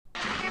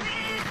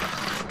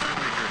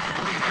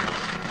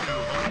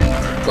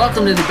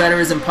Welcome to the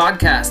Betterism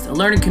Podcast, a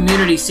learning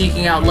community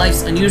seeking out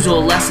life's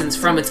unusual lessons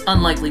from its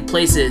unlikely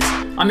places.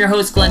 I'm your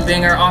host, Glenn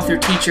Binger, author,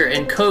 teacher,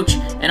 and coach,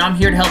 and I'm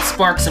here to help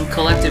spark some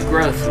collective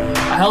growth.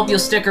 I hope you'll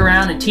stick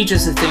around and teach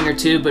us a thing or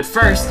two, but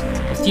first,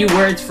 a few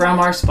words from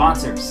our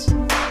sponsors.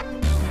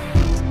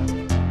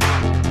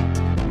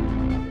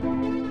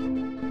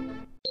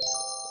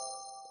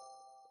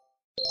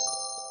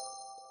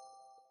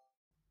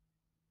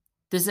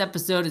 This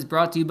episode is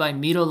brought to you by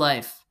Meto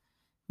Life.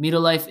 Meto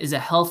Life is a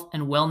health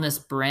and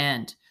wellness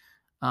brand.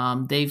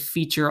 They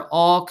feature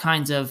all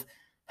kinds of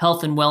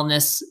health and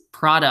wellness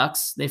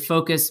products. They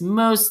focus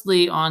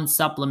mostly on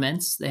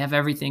supplements. They have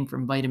everything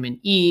from vitamin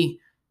E,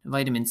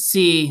 vitamin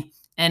C,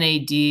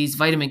 NADs,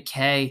 vitamin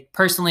K.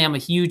 Personally, I'm a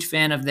huge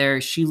fan of their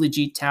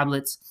Shilajit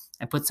tablets.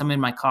 I put some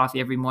in my coffee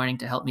every morning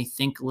to help me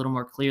think a little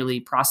more clearly,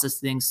 process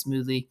things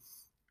smoothly,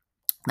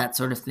 that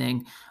sort of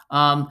thing.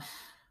 But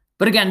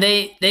again,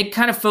 they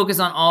kind of focus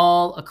on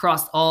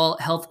across all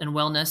health and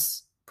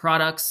wellness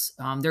products.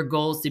 Their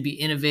goal is to be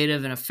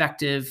innovative and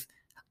effective,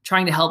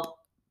 trying to help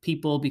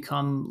people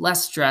become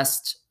less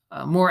stressed,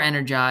 more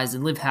energized,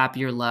 and live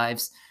happier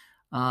lives.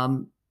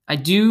 I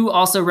do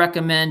also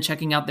recommend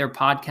checking out their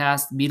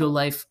podcast, Meto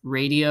Life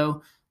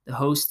Radio. The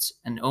host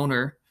and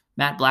owner,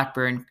 Matt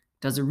Blackburn,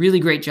 does a really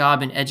great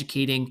job in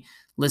educating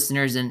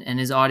listeners and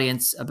his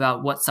audience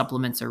about what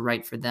supplements are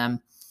right for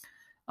them.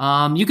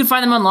 You can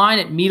find them online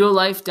at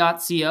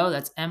metolife.co.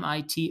 That's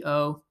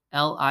MITOLIFE.co.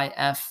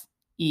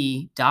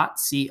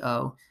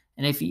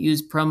 And if you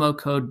use promo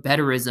code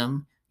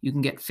BETTERISM, you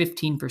can get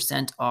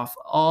 15% off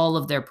all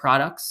of their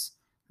products,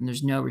 and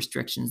there's no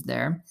restrictions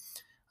there.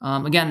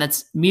 Again,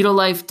 that's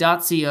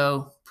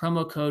metolife.co,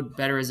 promo code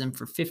BETTERISM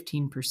for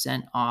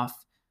 15%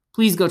 off.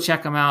 Please go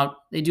check them out.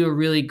 They do a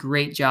really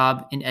great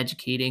job in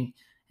educating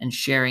and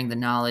sharing the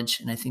knowledge,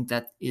 and I think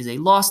that is a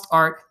lost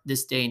art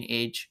this day and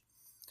age.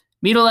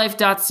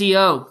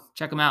 metolife.co.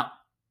 Check them out.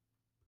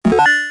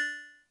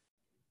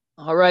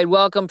 All right.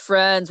 Welcome,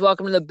 friends.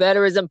 Welcome to the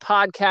Betterism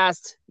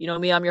Podcast. You know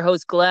me, I'm your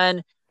host,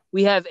 Glenn.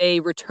 We have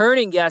a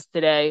returning guest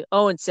today,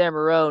 Owen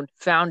Sammarone,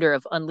 founder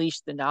of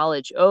Unleash the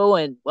Knowledge.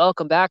 Owen,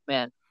 welcome back,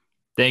 man.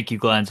 Thank you,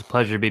 Glenn. It's a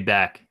pleasure to be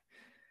back.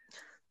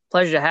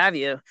 Pleasure to have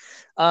you.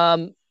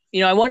 I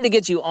wanted to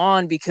get you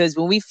on because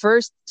when we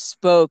first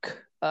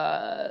spoke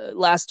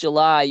last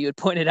July, you had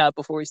pointed out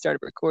before we started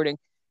recording,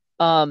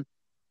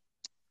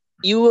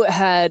 you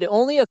had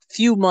only a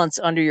few months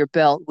under your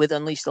belt with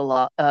Unleash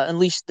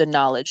the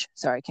Knowledge.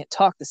 Sorry, I can't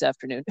talk this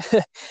afternoon.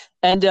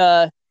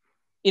 And,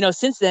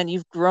 since then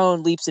you've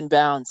grown leaps and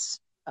bounds.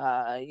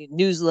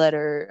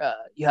 Newsletter,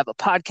 you have a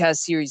podcast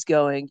series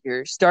going.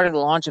 You're starting the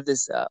launch of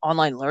this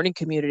online learning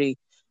community.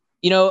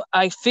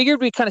 I figured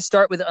we'd kind of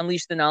start with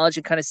Unleash the Knowledge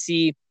and kind of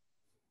see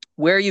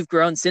where you've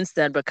grown since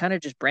then, but kind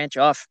of just branch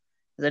off.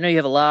 Because I know you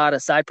have a lot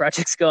of side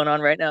projects going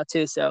on right now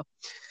too. So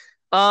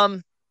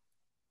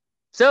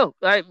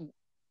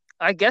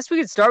I guess we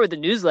could start with the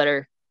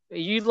newsletter.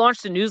 You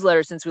launched a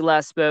newsletter since we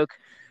last spoke,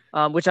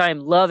 which I am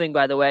loving,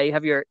 by the way. You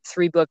have your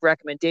 3-book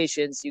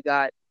recommendations. You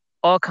got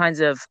all kinds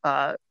of,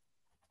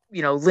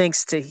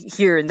 links to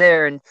here and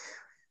there and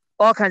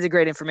all kinds of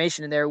great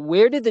information in there.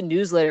 Where did the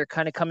newsletter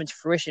kind of come into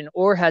fruition,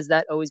 or has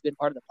that always been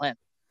part of the plan?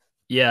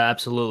 Yeah,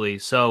 absolutely.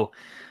 So,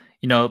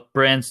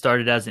 brand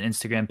started as an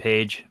Instagram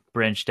page,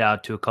 branched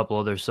out to a couple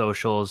other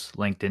socials,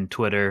 LinkedIn,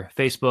 Twitter,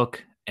 Facebook,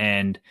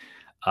 and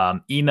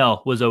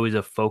email was always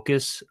a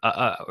focus,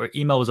 or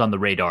email was on the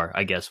radar,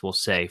 I guess we'll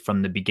say,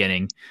 from the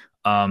beginning.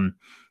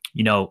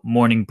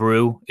 Morning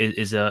Brew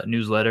is a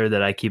newsletter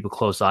that I keep a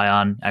close eye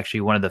on.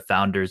 Actually, one of the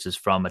founders is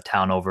from a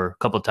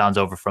couple of towns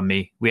over from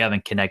me. We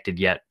haven't connected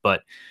yet,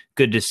 but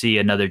good to see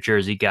another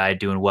Jersey guy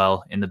doing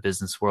well in the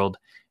business world.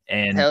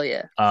 And hell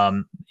yeah.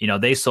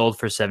 They sold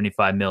for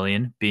 $75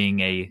 million, being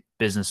a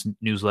business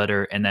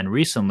newsletter. And then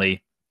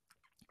recently,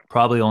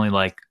 probably only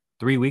like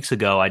 3 weeks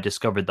ago, I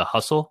discovered The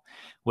Hustle,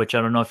 which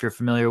I don't know if you're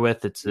familiar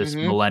with. It's this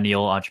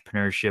millennial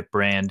entrepreneurship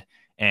brand.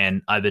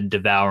 And I've been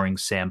devouring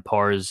Sam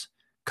Parr's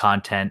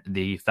content,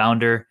 the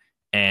founder,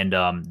 and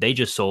they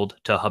just sold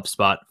to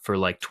HubSpot for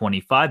like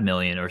 $25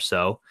 million or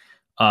so.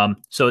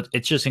 So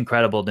it's just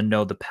incredible to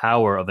know the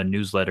power of a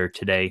newsletter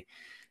today.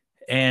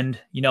 And,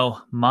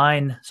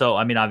 mine, so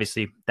I mean,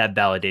 obviously that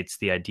validates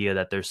the idea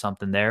that there's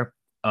something there.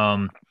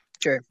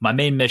 Sure. My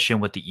main mission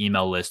with the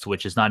email list,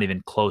 which is not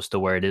even close to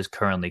where it is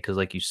currently, because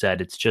like you said,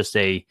 it's just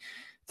a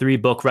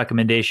 3-book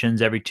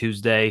recommendations every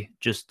Tuesday.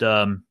 Just,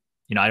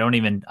 I don't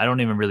even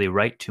really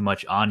write too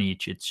much on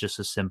each. It's just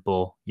a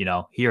simple,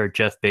 here are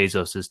Jeff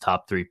Bezos's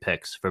top 3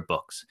 picks for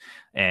books,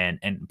 and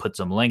put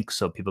some links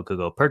so people could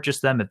go purchase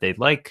them if they'd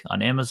like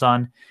on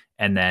Amazon,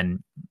 and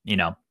then,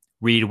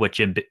 read what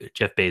Jeff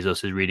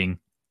Bezos is reading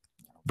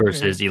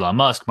versus Elon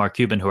Musk, Mark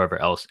Cuban,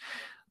 whoever else.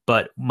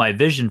 But my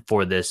vision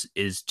for this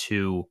is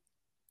to,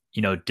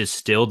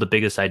 distill the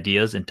biggest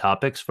ideas and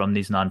topics from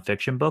these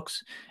nonfiction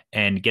books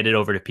and get it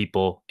over to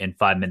people in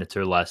 5 minutes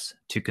or less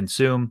to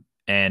consume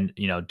and,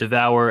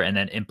 devour and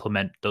then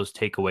implement those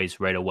takeaways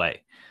right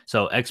away.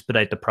 So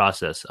expedite the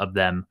process of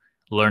them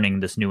learning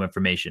this new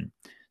information.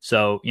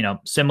 So,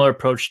 similar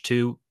approach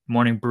to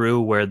morning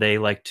brew where they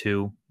like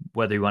to,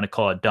 whether you want to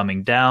call it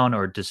dumbing down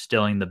or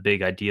distilling the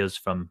big ideas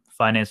from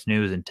finance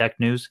news and tech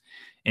news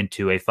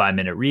into a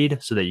 5-minute read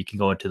so that you can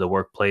go into the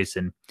workplace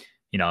and,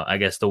 I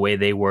guess the way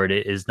they word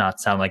it is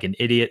not sound like an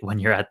idiot when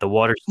you're at the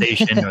water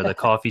station or the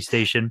coffee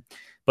station.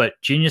 But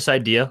genius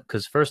idea,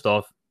 because first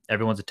off,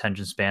 everyone's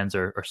attention spans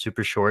are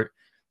super short,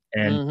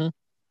 and Mm-hmm.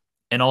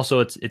 and also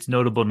it's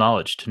notable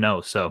knowledge to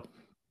know. So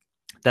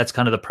that's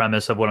kind of the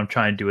premise of what I'm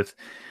trying to do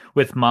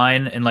with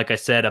mine. And like I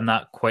said, I'm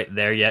not quite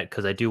there yet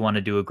because I do want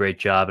to do a great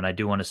job and I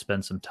do want to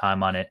spend some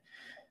time on it.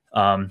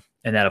 And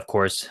that, of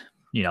course,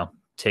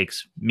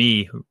 takes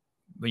me,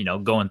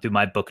 going through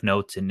my book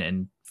notes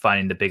and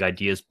finding the big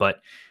ideas.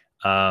 But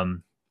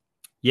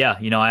yeah,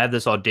 I have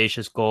this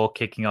audacious goal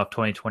kicking off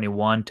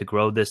 2021 to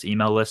grow this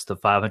email list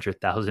of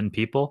 500,000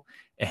 people.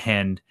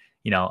 And,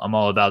 I'm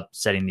all about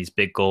setting these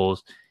big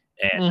goals.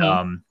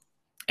 Mm-hmm.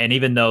 And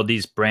even though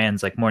these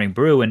brands like Morning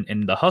Brew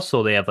and The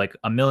Hustle, they have like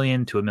 1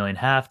 million to 1.5 million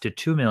to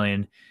 2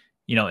 million,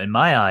 in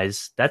my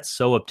eyes, that's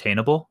so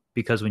obtainable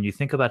because when you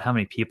think about how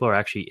many people are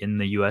actually in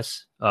the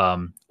US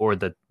or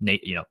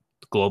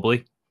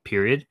globally,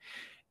 period,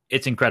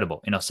 it's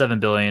incredible. 7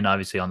 billion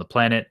obviously on the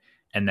planet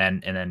and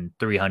then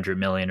 300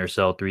 million or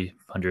so,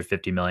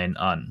 350 million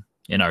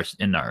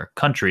in our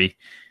country.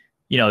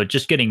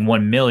 Just getting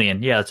 1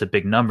 million, yeah, it's a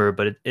big number,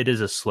 but it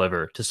is a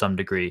sliver to some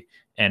degree.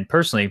 And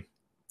personally,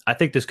 I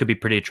think this could be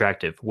pretty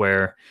attractive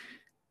where,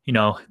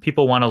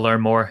 people want to learn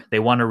more. They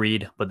want to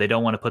read, but they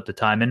don't want to put the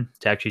time in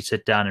to actually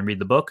sit down and read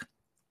the book.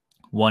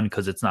 One,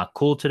 because it's not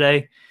cool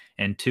today.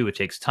 And two, it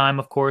takes time,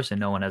 of course, and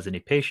no one has any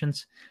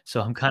patience.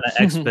 So I'm kind of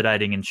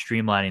expediting and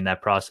streamlining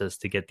that process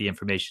to get the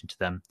information to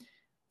them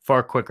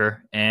far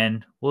quicker.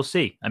 And we'll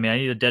see. I mean, I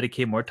need to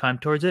dedicate more time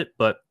towards it,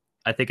 but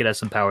I think it has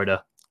some power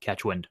to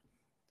catch wind.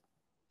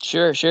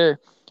 Sure, sure.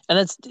 And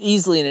that's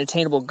easily an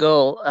attainable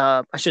goal.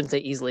 I shouldn't say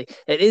easily.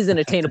 It is an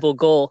attainable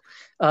goal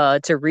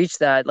to reach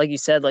that. Like you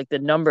said, like the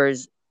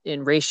numbers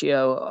in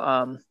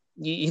ratio.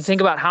 You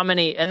think about how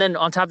many, and then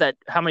on top of that,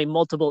 how many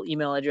multiple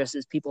email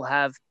addresses people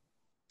have.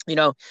 You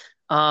know,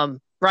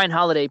 Ryan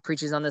Holiday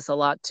preaches on this a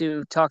lot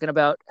too, talking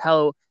about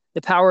how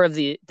the power of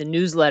the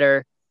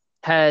newsletter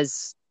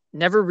has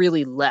never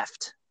really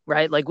left,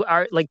 right? Like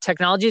our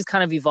technology has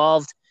kind of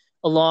evolved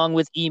along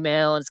with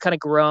email, and it's kind of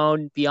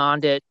grown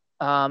beyond it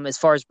as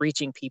far as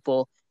reaching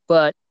people.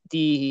 But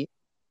the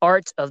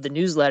art of the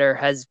newsletter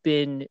has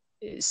been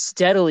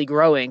steadily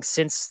growing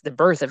since the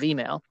birth of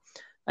email.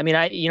 I mean,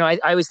 I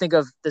always think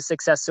of the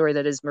success story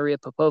that is Maria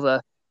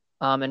Popova,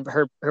 and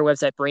her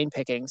website Brain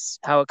Pickings,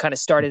 how it kind of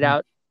started Mhm.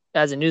 out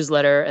as a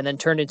newsletter and then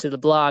turned into the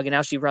blog, and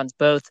now she runs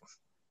both.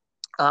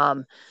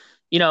 Um,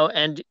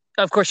 and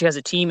of course she has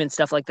a team and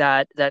stuff like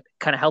that that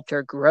kind of helped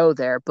her grow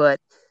there. But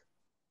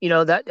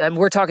that, and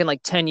we're talking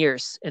like 10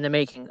 years in the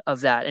making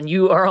of that, and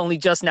you are only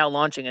just now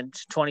launching in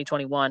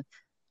 2021,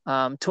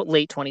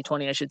 late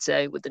 2020, I should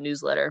say, with the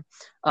newsletter.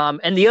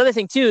 And the other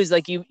thing too is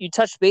like you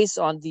touched base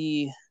on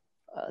the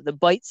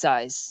bite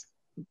size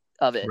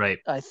of it. Right.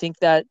 I think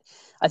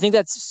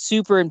that's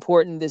super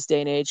important this day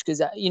and age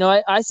because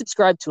I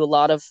subscribe to a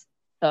lot of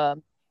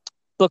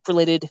book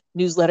related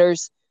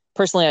newsletters.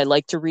 Personally, I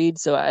like to read,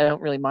 so I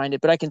don't really mind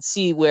it. But I can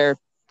see where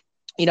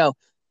you know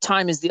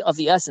time is of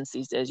the essence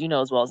these days.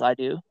 As well as I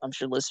do. I'm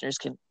sure listeners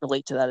can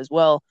relate to that as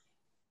well.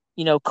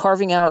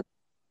 Carving out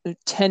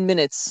 10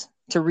 minutes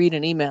to read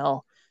an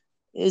email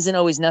isn't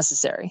always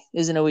necessary,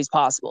 isn't always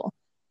possible.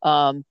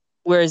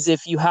 Whereas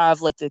if you have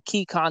like the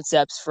key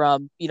concepts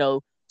from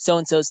so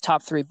and so's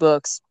top 3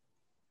 books,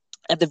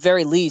 at the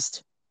very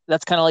least,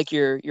 that's kind of like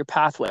your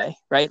pathway,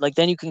 right? Like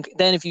then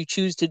if you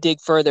choose to dig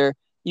further,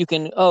 you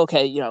can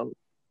okay,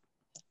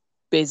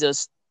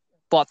 Bezos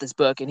bought this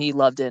book and he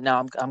loved it. Now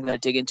I'm going to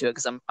dig into it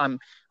because I'm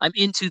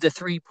into the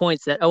 3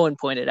 points that Owen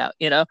pointed out.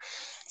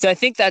 So I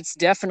think that's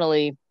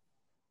definitely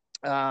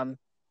um,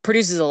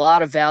 produces a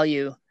lot of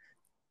value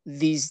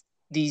these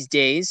these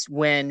days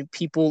when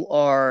people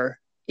are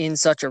in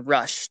such a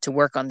rush to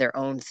work on their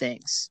own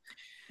things.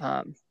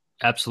 Um,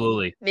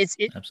 Absolutely. it's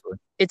it, Absolutely.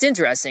 it's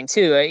interesting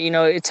too.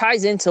 It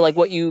ties into like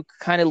what you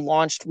kind of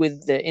launched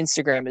with the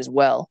Instagram as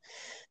well.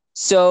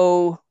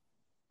 So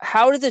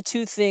how do the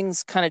two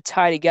things kind of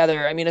tie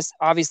together? I mean, it's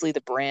obviously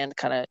the brand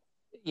kind of,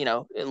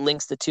 it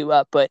links the two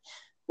up, but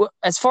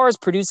as far as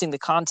producing the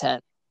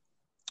content,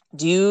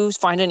 do you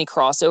find any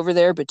crossover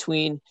there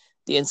between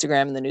the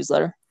Instagram and the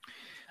newsletter?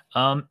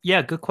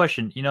 Yeah, good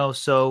question.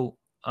 So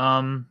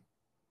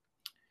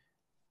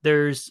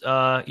there's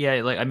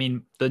yeah, like I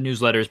mean, the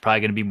newsletter is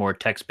probably going to be more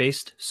text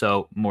based,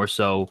 so more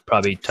so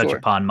probably touch Sure.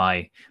 upon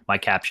my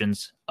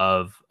captions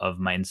of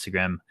um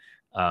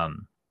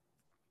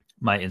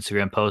my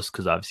Instagram post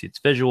because obviously it's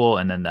visual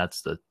and then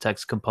that's the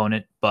text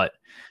component. But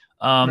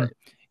um Right.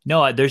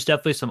 no, there's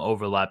definitely some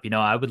overlap.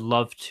 I would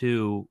love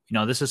to,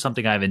 this is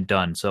something I haven't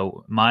done.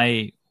 So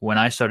when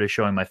I started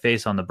showing my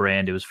face on the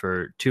brand, it was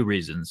for two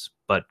reasons.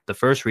 But the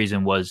first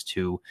reason was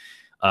to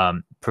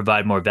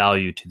provide more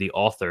value to the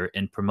author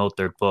and promote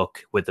their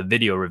book with a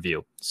video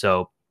review.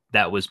 So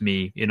that was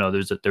me.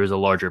 There's a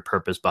larger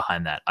purpose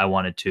behind that. I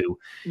wanted to,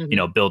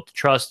 Hmm. build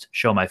trust,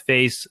 show my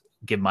face,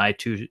 give my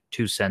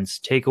two cents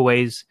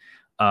takeaways.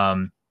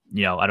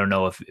 I don't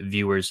know if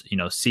viewers,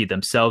 see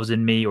themselves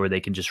in me, or they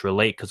can just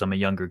relate because I'm a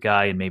younger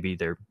guy and maybe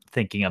they're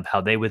thinking of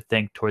how they would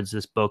think towards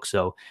this book.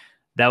 So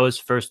that was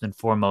first and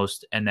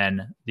foremost. And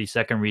then the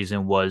second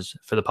reason was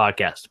for the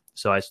podcast.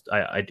 So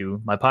I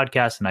do my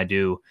podcast,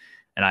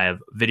 and I have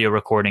video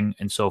recording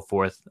and so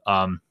forth.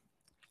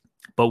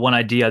 But one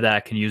idea that I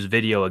can use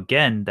video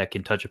again that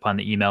can touch upon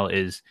the email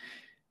is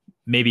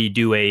maybe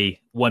do a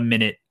 1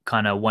 minute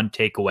kind of one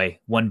takeaway,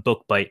 one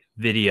book bite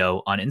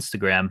video on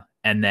Instagram,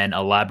 and then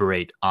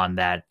elaborate on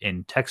that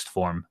in text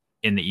form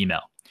in the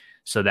email.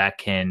 So that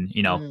can,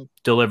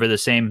 deliver the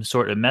same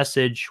sort of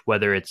message,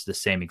 whether it's the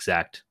same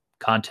exact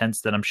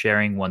contents that I'm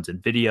sharing, one's in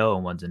video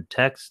and one's in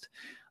text.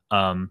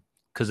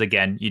 Because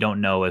again, you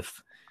don't know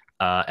if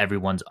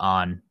everyone's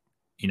on,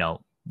 you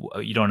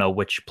don't know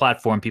which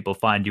platform people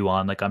find you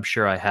on. Like I'm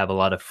sure I have a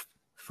lot of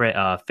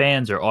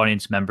fans or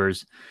audience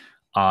members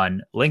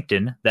on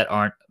LinkedIn that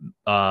aren't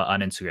on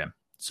Instagram.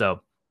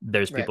 So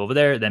there's Right. people over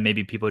there that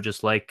maybe people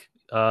just like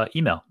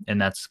email, and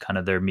that's kind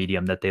of their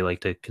medium that they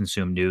like to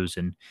consume news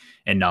and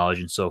knowledge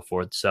and so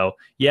forth. So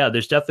yeah,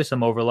 there's definitely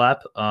some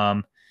overlap.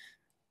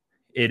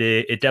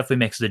 It definitely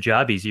makes the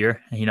job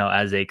easier,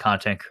 as a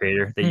content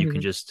creator, that you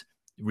can just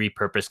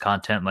repurpose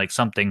content, like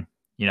something,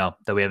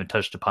 that we haven't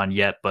touched upon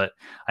yet. But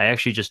I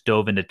actually just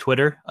dove into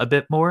Twitter a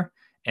bit more,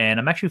 and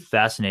I'm actually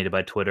fascinated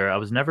by Twitter. I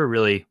was never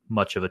really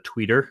much of a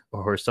tweeter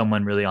or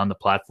someone really on the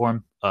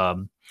platform,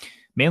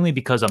 mainly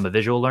because I'm a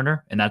visual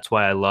learner, and that's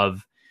why I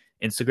love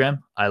Instagram.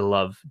 I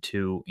love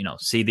to,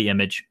 see the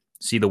image,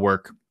 see the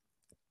work,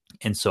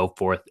 and so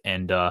forth,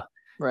 and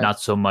Right.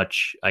 not so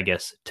much, I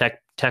guess,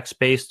 text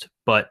based.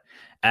 But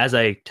as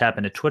I tap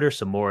into Twitter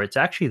some more, it's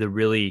actually the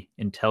really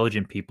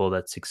intelligent people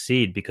that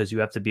succeed, because you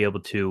have to be able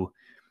to,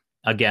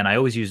 again, I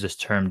always use this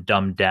term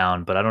dumb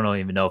down, but I don't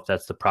even know if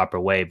that's the proper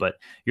way, but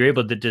you're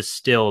able to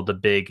distill the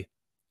big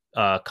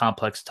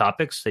complex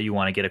topics that you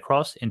want to get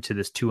across into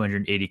this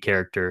 280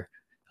 character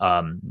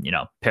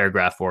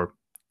paragraph or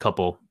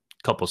couple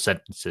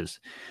sentences.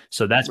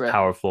 So that's Right.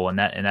 powerful, and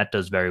that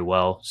does very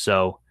well.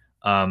 So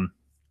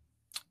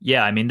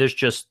yeah, I mean,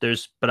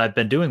 but I've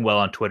been doing well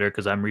on Twitter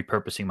because I'm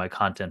repurposing my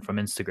content from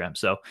Instagram.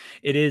 So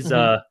it is,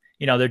 Hmm.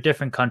 they're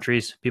different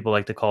countries. People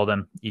like to call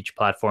them. Each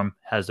platform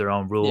has their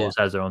own Yeah. rules,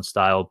 has their own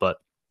style.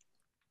 But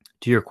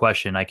to your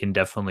question, I can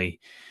definitely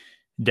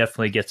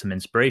get some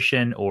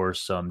inspiration or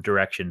some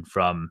direction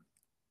from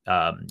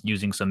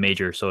using some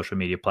major social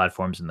media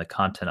platforms and the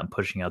content I'm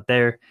pushing out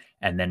there,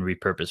 and then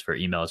repurpose for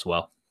email as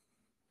well.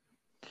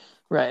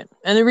 Right.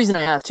 And the reason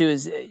I have to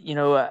is,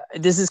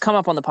 this has come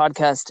up on the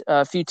podcast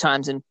a few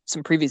times in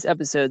some previous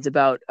episodes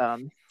about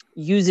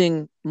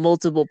using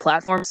multiple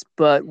platforms,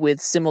 but with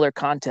similar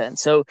content.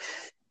 So,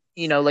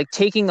 like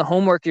taking the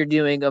homework you're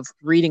doing of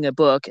reading a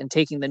book and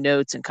taking the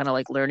notes and kind of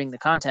like learning the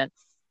content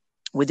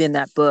within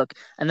that book,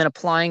 and then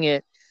applying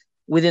it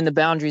within the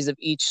boundaries of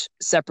each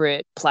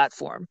separate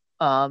platform.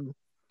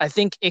 I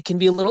think it can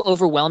be a little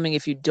overwhelming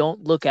if you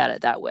don't look at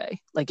it that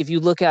way. Like if you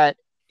look at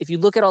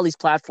all these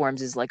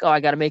platforms as like, oh, I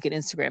got to make an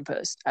Instagram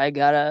post, I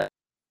gotta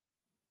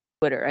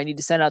Twitter, I need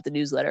to send out the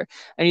newsletter,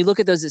 and you look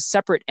at those as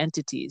separate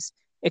entities,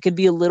 it can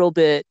be a little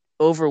bit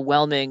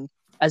overwhelming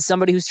as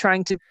somebody who's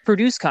trying to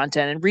produce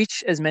content and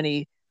reach as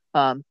many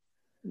um,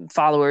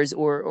 followers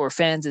or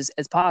fans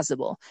as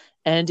possible.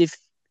 And if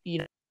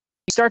you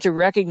start to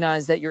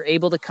recognize that you're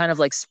able to kind of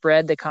like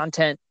spread the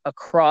content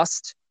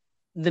across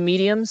the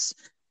mediums,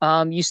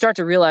 you start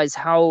to realize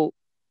how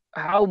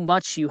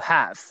much you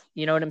have.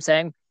 You know what I'm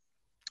saying?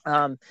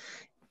 Um,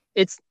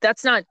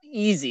 that's not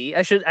easy.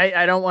 I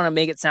don't want to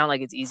make it sound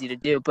like it's easy to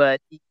do,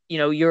 but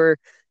your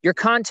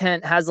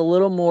content has a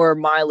little more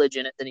mileage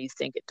in it than you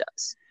think it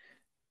does.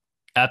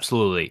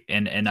 Absolutely.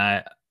 And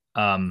I,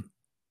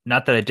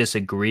 not that I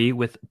disagree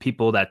with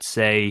people that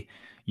say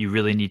you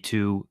really need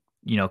to,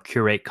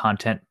 curate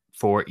content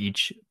for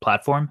each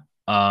platform.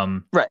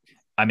 Right.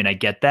 I mean, I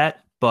get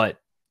that, but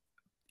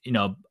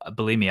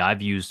believe me,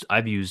 I've used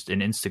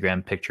an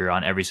Instagram picture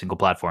on every single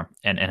platform,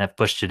 and have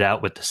pushed it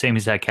out with the same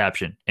exact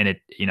caption, and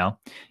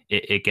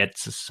it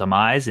gets some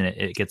eyes, and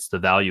it gets the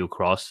value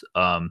across.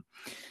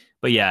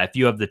 But yeah, if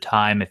you have the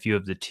time, if you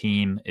have the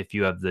team, if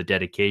you have the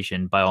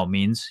dedication, by all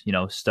means,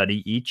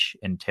 study each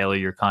and tailor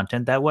your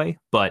content that way.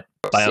 But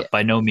Yeah.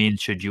 by no means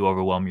should you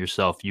overwhelm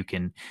yourself. You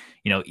can,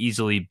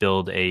 easily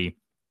build a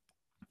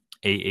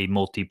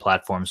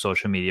multi-platform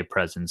social media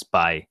presence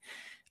by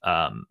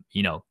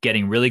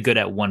getting really good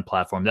at one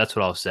platform. That's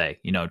what I'll say.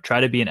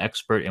 Try to be an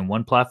expert in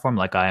one platform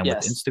like I am with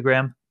Yes.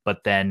 Instagram,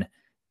 but then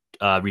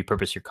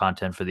repurpose your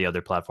content for the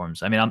other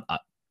platforms. I mean,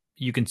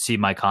 you can see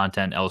my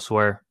content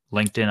elsewhere.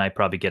 LinkedIn, I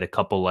probably get a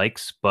couple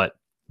likes, but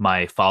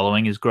my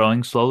following is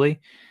growing slowly.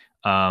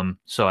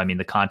 So I mean,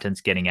 the content's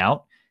getting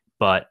out,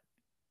 but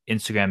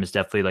Instagram is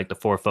definitely like the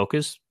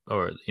focus,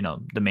 or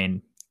the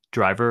main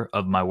driver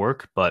of my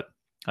work. But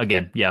Yep.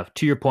 again, yeah,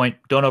 to your point,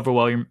 don't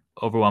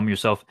overwhelm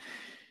yourself.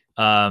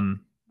 Don't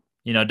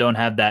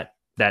have that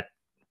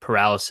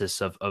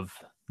paralysis of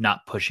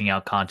not pushing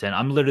out content.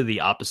 I'm literally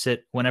the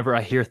opposite. Whenever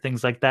I hear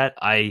things like that,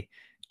 I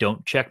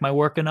don't check my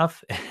work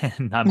enough,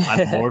 and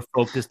I'm more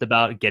focused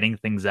about getting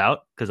things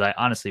out because I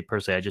honestly,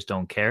 personally, I just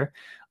don't care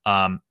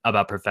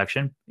about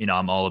perfection.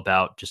 I'm all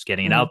about just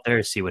getting it Mhm. out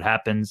there, see what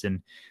happens.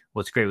 And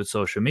what's great with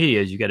social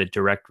media is you get a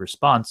direct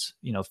response,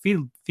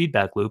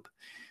 feedback loop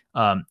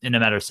in a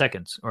matter of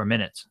seconds or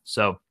minutes.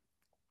 So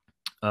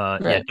yeah,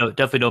 Right.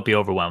 definitely don't be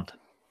overwhelmed.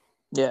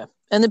 Yeah.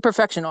 And then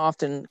perfection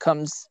often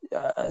comes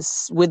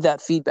with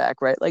that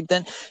feedback, right? Like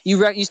then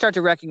you start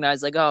to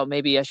recognize like, oh,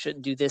 maybe I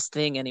shouldn't do this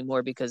thing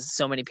anymore because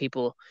so many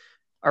people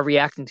are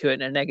reacting to it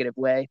in a negative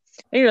way.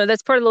 And,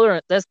 that's part of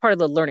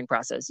the learning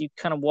process. You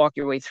kind of walk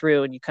your way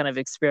through and you kind of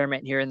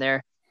experiment here and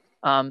there.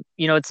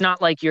 It's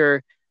not like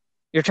you're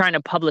trying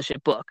to publish a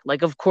book.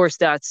 Like, of course,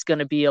 that's going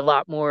to be a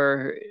lot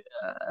more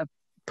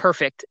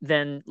perfect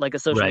than like a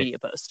social Right. media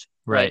post,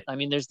 right? Right. I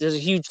mean, there's a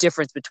huge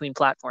difference between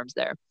platforms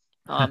there,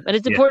 and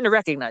it's Yeah. important to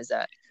recognize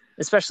that,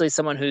 especially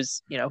someone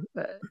who's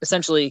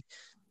essentially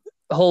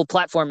the whole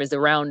platform is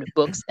around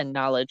books and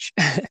knowledge,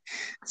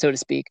 so to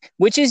speak.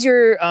 Which is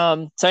your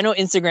so I know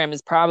Instagram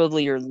is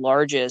probably your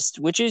largest.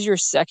 Which is your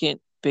second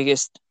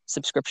biggest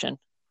subscription?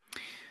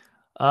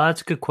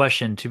 That's a good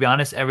question. To be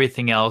honest,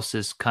 everything else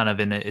is kind of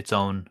in its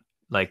own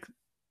like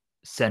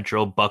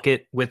central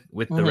bucket with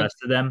the Mm-hmm. rest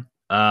of them.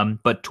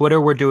 But Twitter,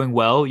 we're doing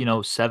well.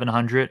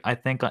 700 I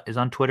think is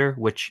on Twitter,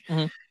 which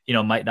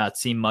Mm-hmm. might not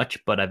seem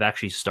much, but I've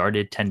actually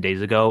started 10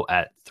 days ago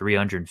at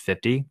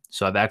 350.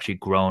 So I've actually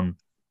grown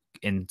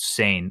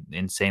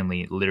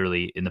insanely,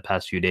 literally in the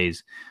past few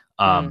days,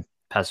 Mm-hmm.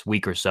 past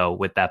week or so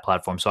with that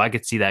platform. So I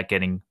could see that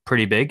getting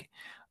pretty big.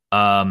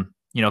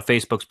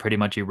 Facebook's pretty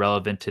much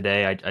irrelevant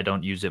today. I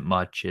don't use it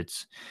much.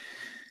 It's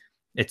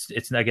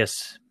I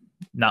guess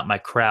not my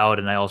crowd,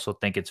 and I also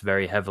think it's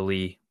very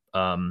heavily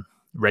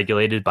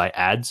regulated by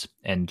ads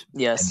and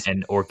Yes.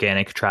 and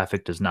organic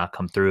traffic does not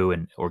come through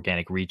and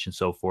organic reach and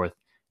so forth.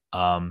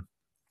 Um,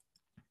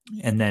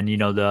 and then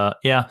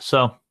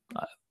so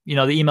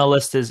the email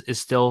list is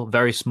still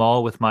very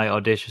small with my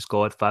audacious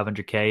goal at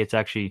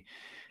 500K.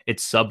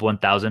 It's sub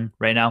 1,000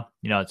 right now.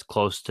 It's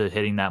close to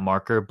hitting that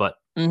marker, but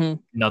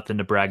Mm-hmm. nothing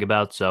to brag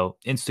about. So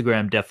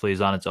Instagram definitely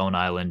is on its own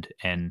island,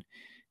 and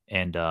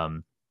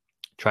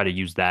try to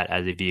use that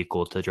as a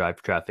vehicle to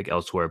drive traffic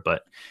elsewhere.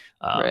 But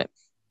Right.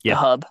 The yeah,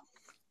 hub.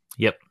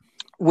 yep.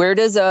 Where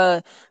does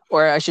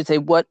or I should say,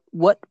 what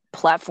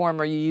platform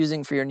are you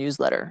using for your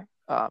newsletter?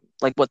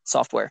 Like what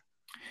software?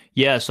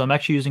 Yeah, so I'm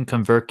actually using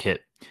ConvertKit.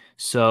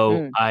 So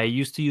Mm, I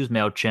used to use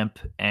MailChimp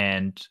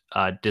and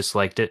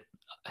disliked it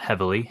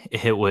heavily.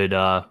 It would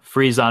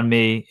freeze on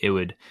me. It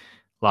would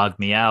log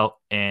me out,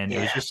 and it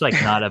was yeah. just like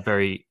not a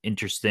very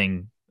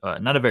interesting,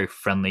 not a very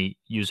friendly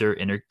user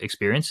interface,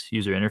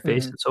 Hmm.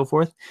 and so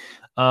forth.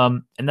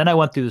 And then I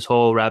went through this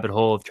whole rabbit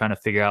hole of trying to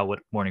figure out what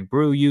Morning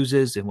Brew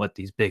uses and what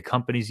these big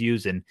companies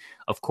use, and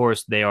of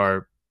course they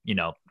are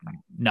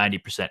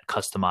 90%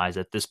 customized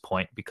at this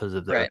point because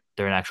of Right.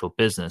 they're an actual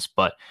business.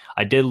 But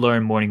I did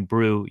learn Morning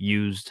Brew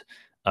used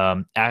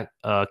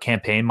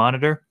campaign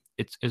monitor.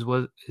 Is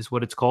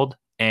what it's called,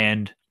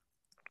 and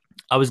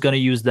I was going to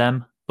use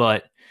them,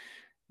 but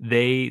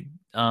they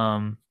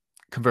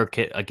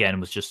ConvertKit again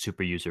was just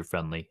super user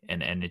friendly,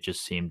 and it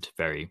just seemed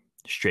very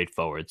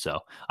straightforward. So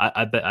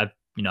I've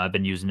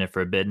been using it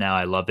for a bit now.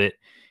 I love it.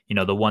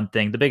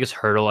 The biggest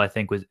hurdle I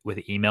think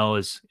with email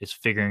is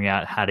figuring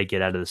out how to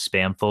get out of the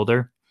spam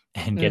folder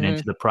and get Hmm.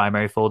 into the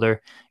primary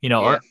folder.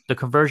 Yeah. The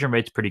conversion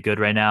rate's pretty good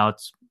right now.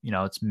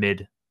 It's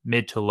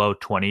mid to low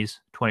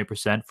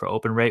 20% for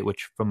open rate,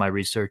 which from my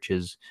research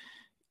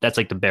that's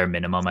like the bare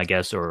minimum, I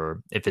guess,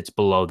 or if it's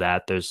below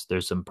that, there's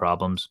some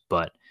problems.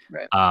 But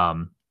Right.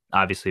 um,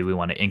 obviously we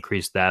want to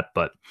increase that.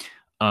 But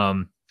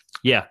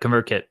yeah,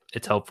 ConvertKit,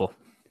 it's helpful.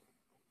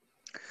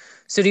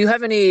 So do you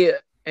have any?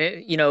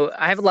 I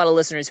have a lot of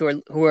listeners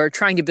who are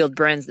trying to build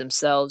brands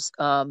themselves.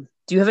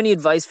 Do you have any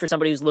advice for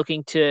somebody who's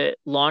looking to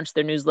launch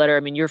their newsletter? I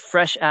mean, you're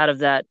fresh out of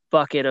that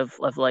bucket of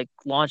like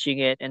launching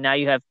it, and now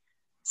you have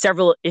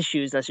several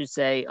issues, I should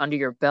say, under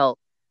your belt.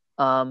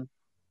 Um,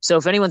 so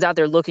if anyone's out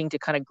there looking to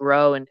kind of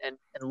grow and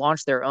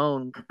launch their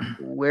own,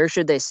 where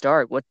should they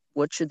start? What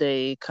should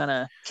they kind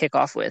of kick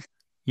off with?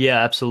 Yeah,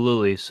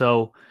 absolutely.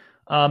 So,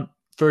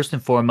 first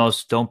and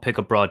foremost, don't pick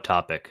a broad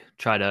topic.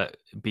 Try to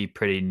be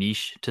pretty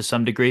niche to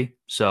some degree.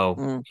 So,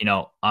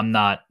 Mm,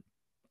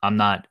 I'm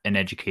not an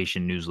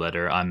education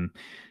newsletter. I'm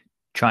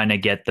trying to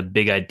get the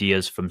big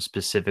ideas from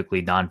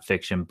specifically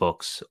nonfiction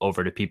books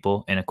over to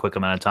people in a quick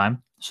amount of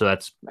time. So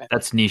that's right.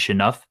 that's niche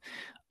enough.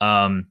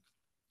 Um,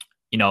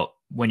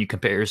 when you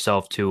compare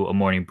yourself to a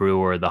Morning Brew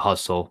or The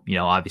Hustle,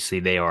 obviously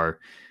they are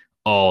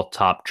all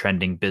top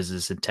trending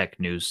business and tech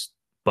news,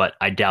 but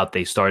I doubt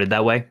they started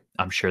that way.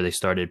 I'm sure they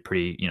started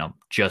pretty,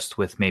 just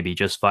with maybe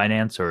just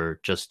finance or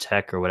just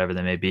tech or whatever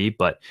they may be.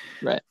 But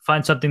Right.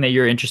 find something that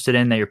you're interested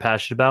in, that you're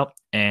passionate about,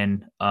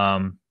 and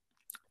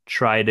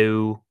try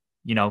to,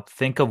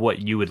 think of what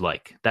you would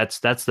like. That's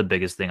the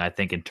biggest thing I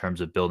think in terms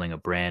of building a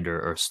brand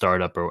or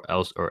startup or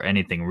else or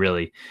anything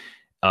really.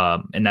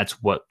 And that's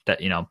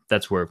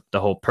that's where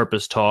the whole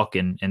purpose talk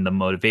and the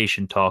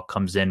motivation talk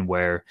comes in,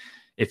 where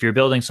if you're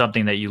building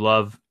something that you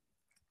love,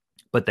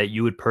 but that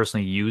you would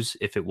personally use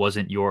if it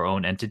wasn't your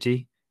own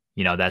entity,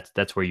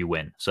 that's where you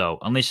win. So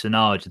Unleash the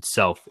Knowledge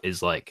itself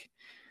is like,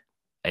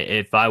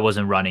 if I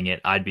wasn't running it,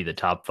 I'd be the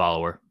top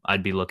follower.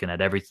 I'd be looking at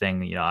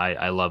everything.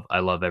 I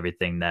love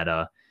everything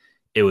that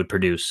it would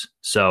produce.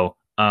 So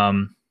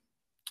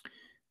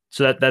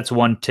that's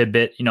one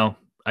tidbit.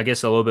 I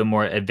guess a little bit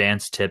more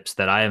advanced tips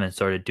that I haven't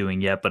started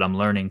doing yet, but I'm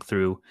learning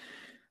through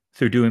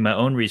doing my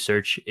own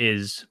research,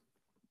 is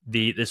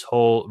this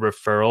whole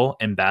referral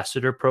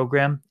ambassador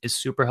program is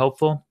super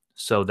helpful.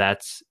 So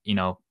that's,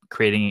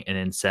 creating an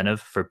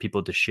incentive for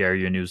people to share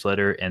your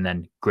newsletter, and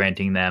then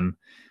granting them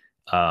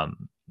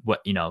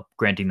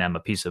granting them a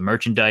piece of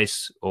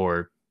merchandise,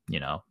 or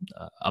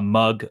a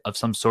mug of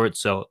some sort.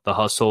 So The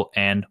Hustle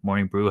and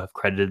Morning Brew have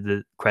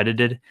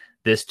credited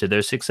this to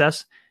their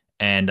success.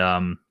 And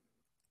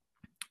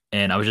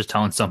I was just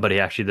telling somebody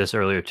actually this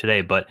earlier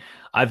today, but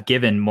I've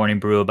given Morning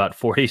Brew about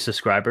 40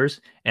 subscribers,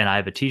 and I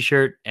have a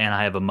t-shirt and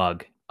I have a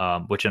mug,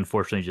 which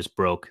unfortunately just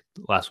broke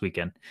last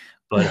weekend.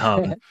 But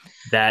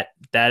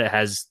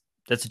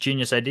that's a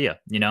genius idea.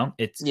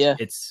 It's Yeah.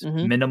 it's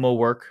Hmm. minimal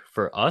work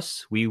for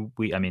us.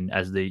 I mean,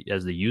 as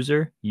the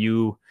user,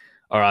 you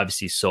are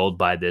obviously sold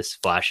by this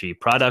flashy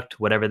product,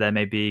 whatever that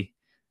may be,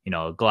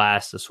 a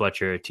glass, a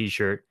sweatshirt, a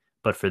t-shirt.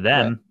 But for Right.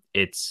 them,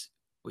 it's,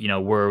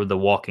 we're the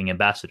walking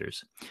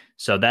ambassadors.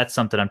 So that's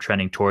something I'm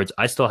trending towards.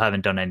 I still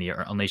haven't done any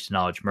Unleash the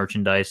Knowledge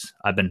merchandise.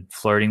 I've been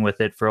flirting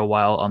with it for a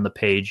while on the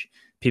page.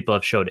 People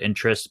have showed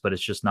interest, but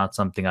it's just not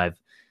something I've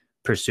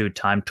pursued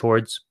time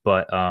towards.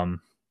 But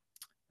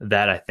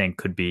that I think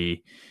could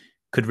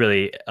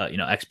really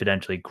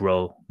exponentially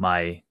grow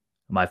my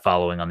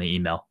following on the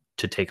email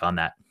to take on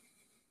that.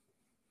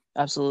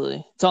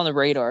 Absolutely. It's on the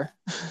radar.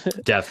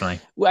 Definitely.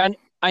 Well,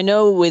 I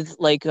know with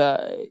like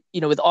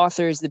with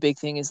authors, the big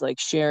thing is like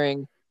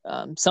sharing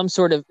some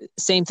sort of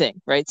same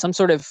thing, right? Some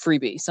sort of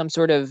freebie, some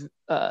sort of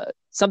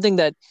something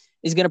that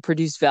is going to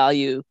produce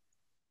value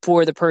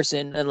for the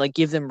person and like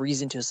give them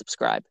reason to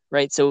subscribe,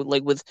 right? So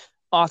like with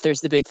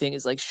authors, the big thing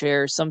is like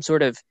share some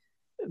sort of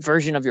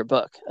version of your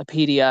book, a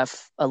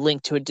PDF, a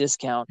link to a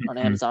discount on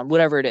Mhm. Amazon,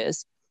 whatever it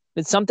is.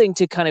 It's something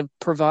to kind of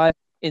provide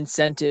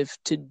incentive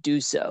to do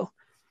so.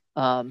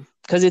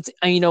 Because it's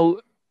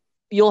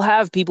you'll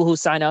have people who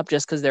sign up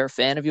just because they're a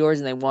fan of yours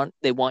and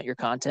they want your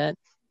content,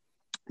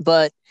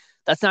 but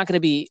that's not going to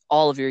be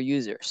all of your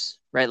users,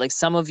 right? Like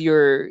some of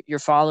your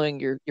following,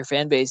 your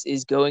fan base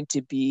is going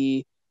to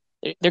be,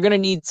 they're going to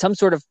need some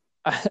sort of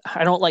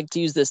I don't like to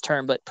use this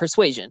term, but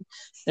persuasion.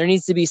 There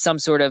needs to be some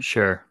sort of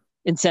Sure.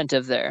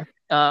 incentive there.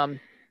 And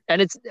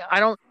it's I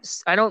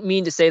don't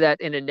mean to say that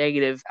in a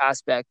negative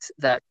aspect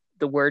that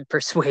the word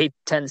persuade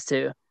tends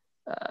to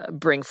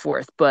bring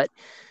forth, but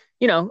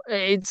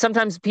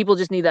sometimes people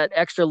just need that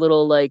extra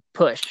little like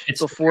push It's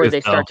the before truth, they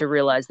though. start to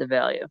realize the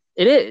value.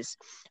 It is.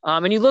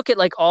 And you look at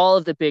like all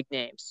of the big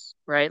names,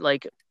 right?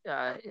 Like,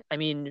 I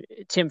mean,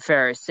 Tim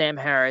Ferriss, Sam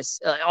Harris,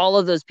 all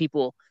of those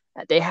people,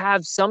 they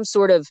have some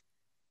sort of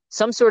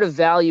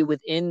value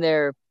within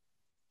their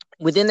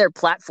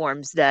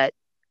platforms that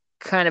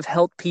kind of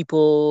help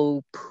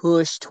people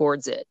push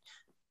towards it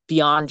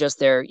beyond just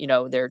their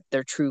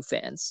true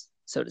fans,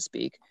 so to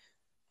speak.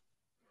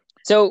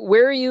 So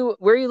where are you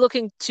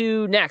looking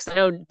to next? I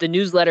know the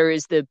newsletter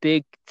is the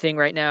big thing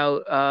right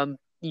now.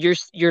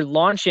 You're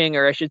launching,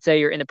 or I should say,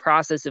 you're in the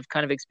process of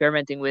kind of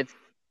experimenting with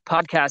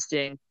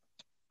podcasting.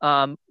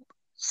 Um,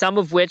 some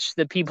of which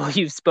the people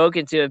you've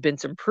spoken to have been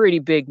some pretty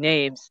big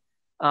names.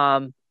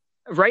 Um,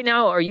 right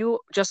now, are you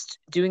just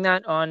doing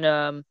that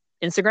on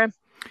Instagram?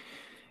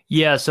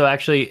 Yeah, so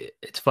actually,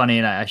 it's funny,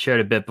 and I shared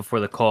a bit before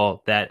the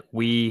call that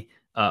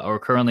or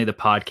currently the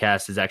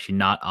podcast is actually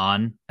not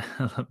on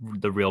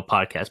the real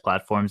podcast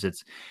platforms.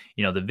 It's,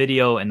 the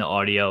video and the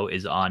audio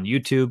is on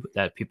YouTube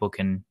that people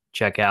can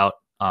check out.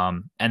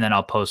 And then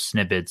I'll post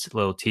snippets,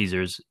 little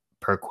teasers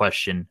per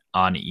question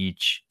on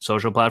each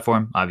social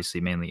platform,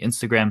 obviously mainly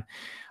Instagram.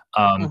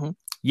 Um, Hmm.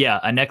 yeah,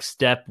 a next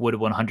step would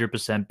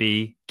 100%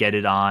 be get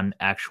it on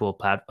actual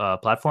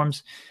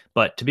platforms.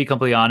 But to be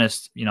completely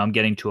honest, I'm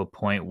getting to a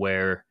point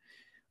where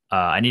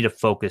I need to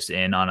focus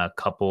in on a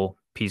couple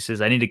pieces.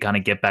 I need to kind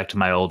of get back to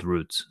my old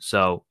roots.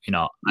 So,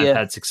 I've Yeah,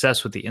 had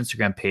success with the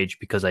Instagram page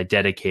because I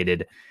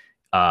dedicated,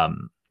 a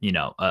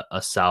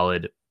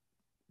solid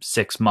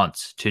 6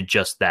 months to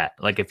just that.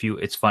 Like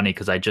it's funny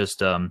because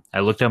I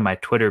looked at my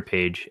Twitter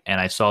page and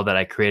I saw that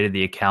I created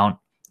the account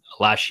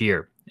last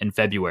year in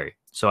February.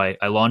 So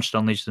I launched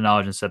Unleash the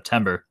Knowledge in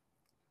September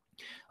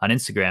on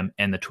Instagram,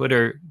 and the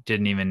Twitter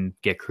didn't even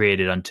get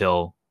created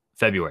until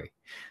February.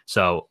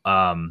 So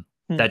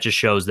hmm. that just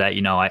shows that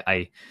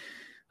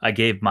I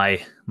gave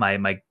my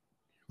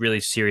really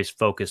serious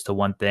focus to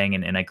one thing,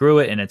 and I grew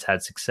it, and it's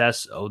had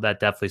success. Oh, that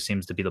definitely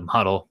seems to be the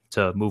model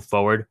to move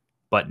forward.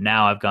 But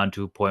now I've gone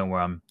to a point where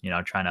I'm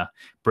trying to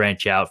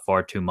branch out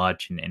far too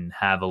much and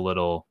have a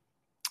little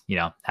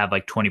have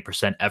like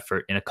 20%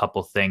 effort in a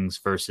couple things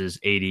versus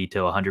 80 to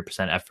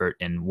 100% effort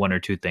in one or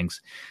two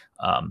things.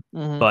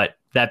 Mm-hmm. But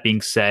that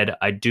being said,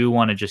 I do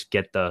want to just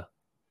get the,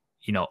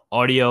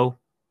 audio,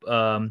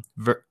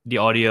 the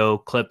audio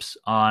clips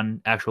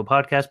on actual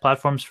podcast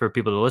platforms for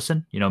people to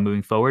listen,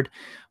 moving forward.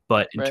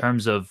 But in Right.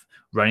 terms of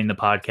running the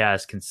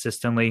podcast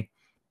consistently,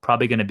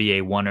 probably going to be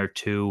a one or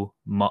two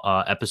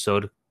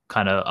episode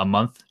kind of a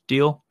month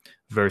deal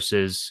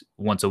versus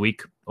once a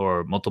week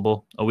or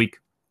multiple a week.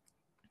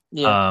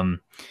 Yeah.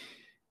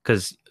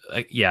 Because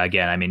yeah,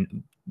 again, I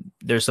mean,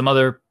 there's some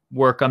other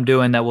work I'm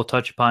doing that we'll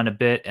touch upon a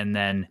bit, and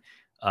then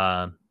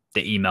the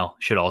email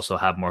should also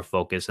have more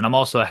focus. And I'm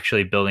also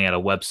actually building out a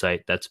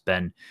website that's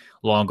been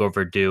long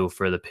overdue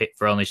for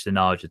Unleash the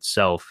Knowledge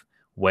itself,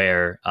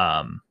 where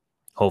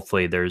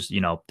hopefully there's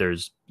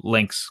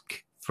links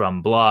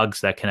from blogs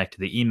that connect to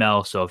the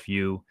email. So if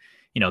you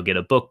get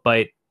a book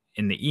bite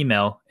in the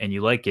email and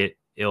you like it,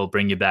 it'll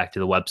bring you back to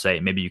the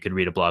website. Maybe you could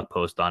read a blog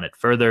post on it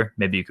further.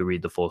 Maybe you could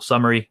read the full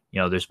summary.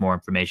 There's more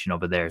information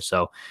over there.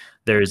 So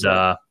there's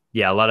Right.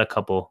 a lot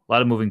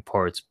of moving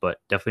parts,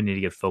 but definitely need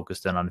to get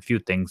focused in on a few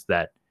things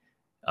that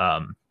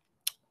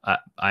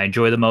I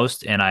enjoy the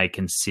most and I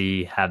can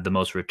see have the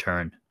most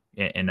return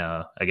in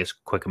a, I guess,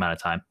 quick amount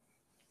of time.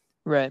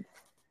 Right.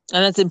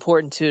 And that's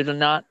important too, to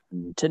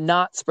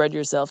not spread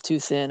yourself too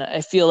thin.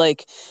 I feel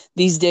like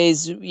these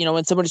days,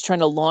 when somebody's trying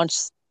to launch,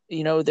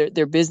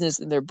 their business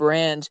and their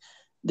brand,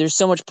 there's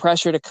so much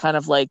pressure to kind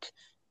of like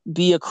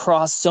be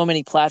across so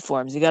many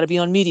platforms. You got to be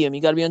on Medium,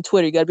 you got to be on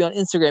Twitter, you got to be on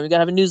Instagram, you got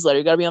to have a newsletter,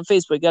 you got to be on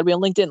Facebook, you got to be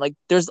on LinkedIn. Like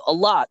there's a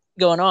lot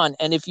going on,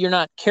 and if you're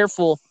not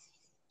careful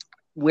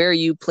where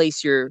you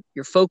place your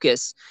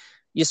focus,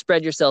 you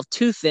spread yourself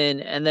too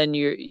thin, and then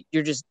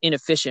you're just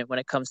inefficient when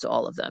it comes to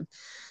all of them.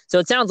 So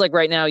it sounds like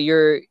right now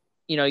you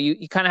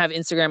kind of have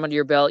Instagram under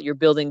your belt. You're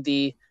building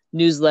the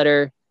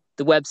newsletter,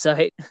 the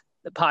website,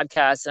 the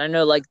podcast. And I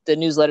know like the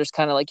newsletter is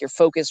kind of like your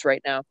focus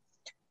right now.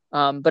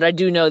 But I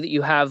do know that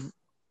you have,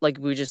 like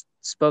we just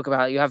spoke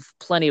about, you have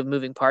plenty of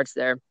moving parts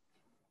there,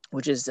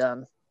 which is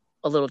a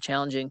little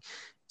challenging.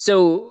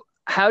 So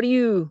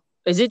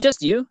is it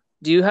just you?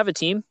 Do you have a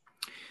team?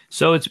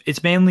 So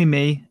it's mainly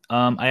me.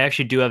 I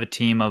actually do have a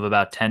team of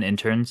about 10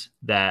 interns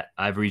that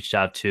I've reached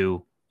out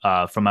to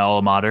from my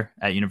alma mater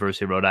at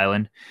University of Rhode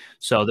Island.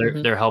 So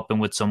Mm-hmm. they're helping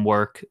with some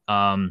work.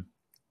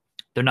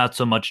 They're not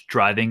so much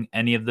driving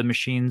any of the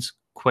machines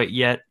quite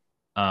yet.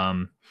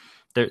 Um,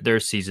 they're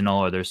seasonal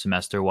or they're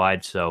semester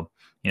wide. So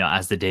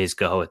as the days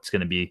go,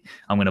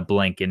 I'm gonna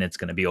blink and it's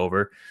gonna be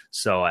over.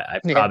 So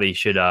I Yeah. probably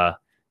should up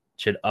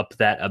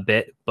that a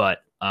bit.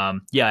 But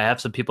yeah, I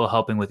have some people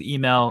helping with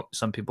email,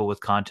 some people with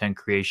content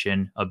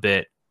creation a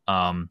bit.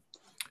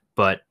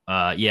 But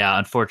yeah,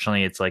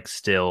 unfortunately, it's like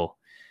still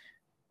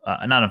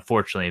not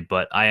unfortunately,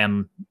 but I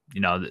am,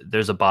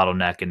 there's a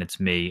bottleneck and it's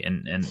me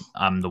and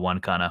I'm the one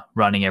kind of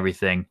running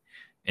everything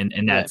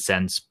in that Right.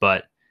 sense.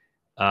 But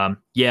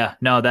yeah,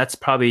 no, that's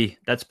probably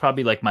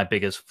like my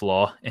biggest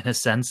flaw in a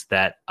sense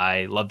that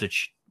I love to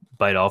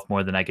bite off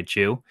more than I could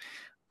chew.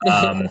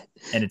 And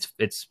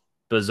it's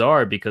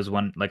bizarre because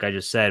like I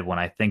just said, when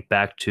I think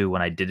back to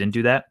when I didn't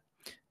do that,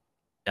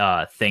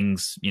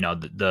 things,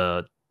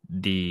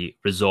 the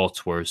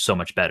results were so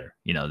much better.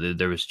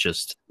 There was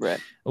just, Right.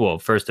 well,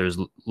 first there was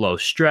low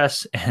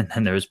stress and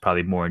then there was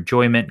probably more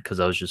enjoyment because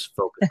I was just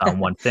focused on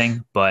one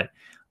thing. But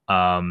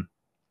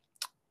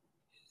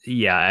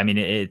yeah, I mean,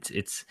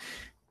 it's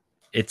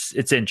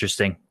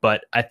interesting,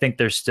 but I think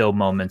there's still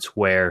moments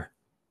where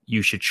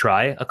you should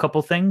try a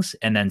couple things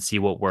and then see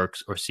what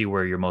works or see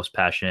where you're most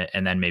passionate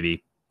and then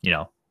maybe,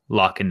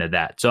 lock into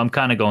that. So I'm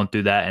kind of going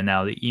through that. And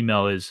now the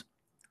email is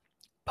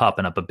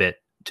popping up a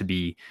bit to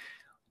be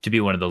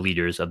one of the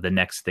leaders of the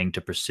next thing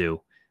to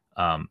pursue.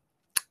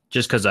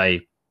 Just because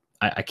I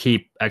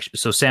keep actually,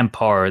 so Sam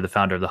Parr, the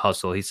founder of The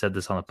Hustle, he said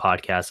this on the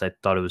podcast. I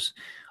thought it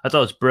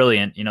was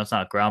brilliant. It's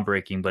not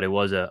groundbreaking, but it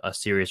was a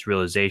serious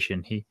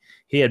realization. He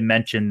had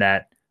mentioned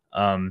that,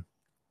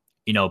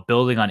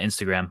 building on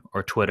Instagram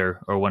or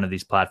Twitter or one of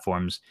these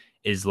platforms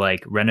is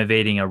like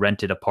renovating a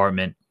rented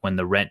apartment when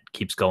the rent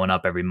keeps going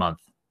up every month.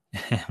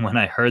 When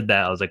I heard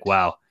that, I was like,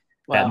 wow,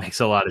 that Wow. makes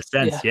a lot of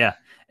sense. Yeah.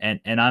 Yeah.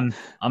 And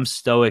I'm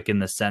stoic in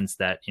the sense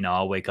that,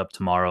 I'll wake up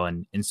tomorrow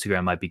and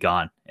Instagram might be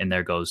gone and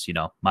there goes,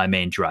 my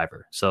main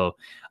driver. So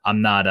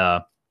I'm not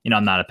I'm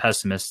not a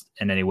pessimist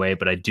in any way,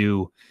 but I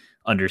do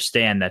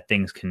understand that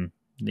things can,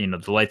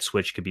 the light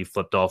switch could be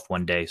flipped off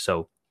one day.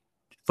 So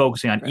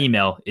focusing on Right.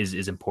 email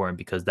is important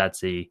because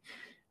that's a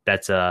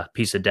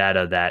piece of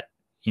data that,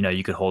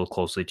 you could hold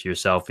closely to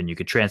yourself and you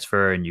could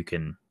transfer and you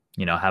can,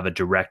 have a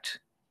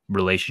direct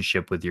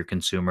relationship with your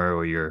consumer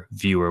or your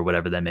viewer,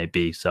 whatever that may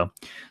be. So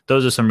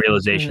those are some Mm-hmm.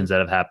 realizations that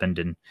have happened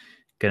and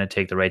going to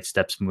take the right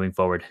steps moving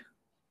forward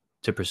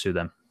to pursue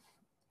them.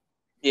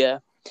 Yeah.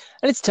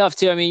 And it's tough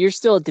too. I mean, you're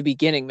still at the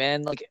beginning,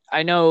 man. Like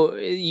I know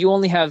you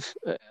only have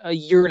a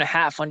year and a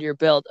half under your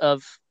belt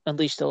of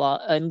Unleash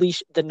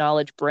the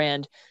Knowledge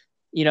brand,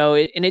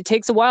 and it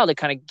takes a while to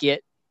kind of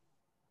get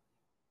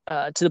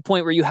to the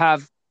point where you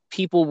have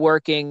people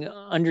working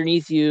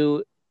underneath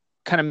you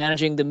kind of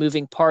managing the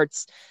moving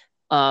parts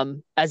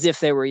as if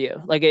they were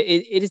you. Like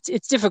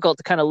it's difficult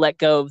to kind of let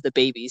go of the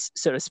babies,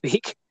 so to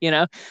speak,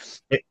 It,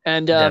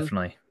 and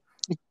definitely.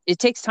 it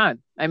takes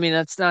time. I mean,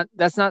 that's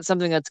not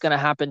something that's going to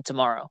happen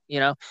tomorrow.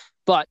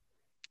 But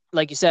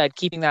like you said,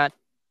 keeping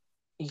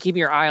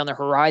your eye on the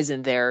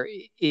horizon there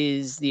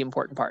is the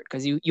important part,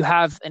 because you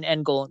have an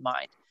end goal in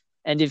mind.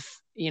 And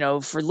if,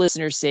 for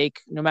listeners'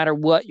 sake, no matter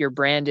what your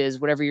brand is,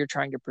 whatever you're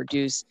trying to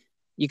produce,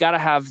 you got to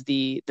have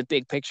the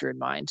big picture in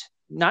mind.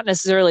 Not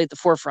necessarily at the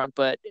forefront,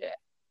 but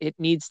it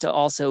needs to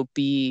also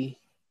be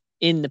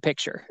in the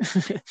picture.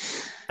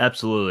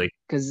 Absolutely.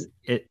 Because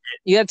It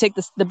you got to take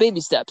the baby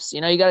steps.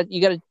 You got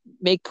to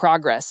make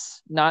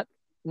progress, not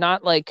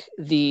like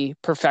the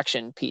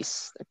perfection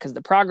piece, because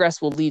the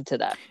progress will lead to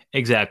that.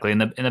 Exactly.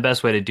 And the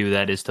best way to do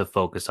that is to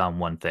focus on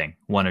one thing,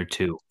 one or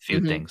two few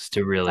Mm-hmm. things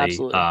to really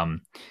Absolutely.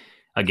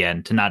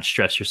 again, to not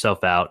stress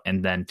yourself out,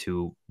 and then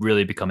to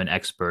really become an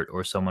expert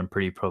or someone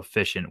pretty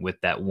proficient with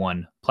that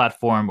one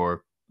platform,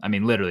 or I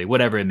mean literally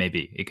whatever it may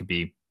be. It could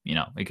be,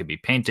 it could be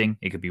painting,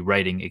 it could be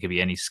writing, it could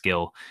be any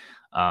skill.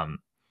 Um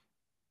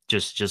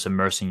just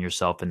immersing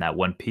yourself in that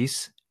one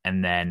piece,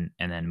 and then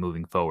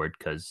moving forward,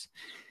 cuz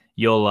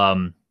you'll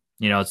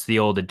it's the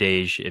old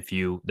adage, if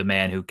you the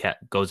man who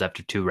goes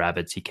after two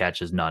rabbits, he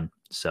catches none.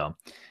 So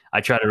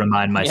I try to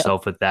remind Yep.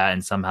 myself with that,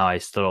 and somehow I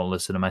still don't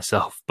listen to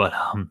myself, but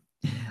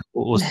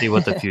we'll see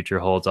what the future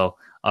holds. I'll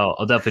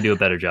definitely do a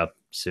better job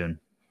soon.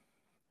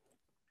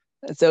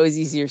 It's always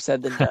easier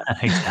said than done.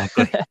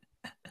 Exactly.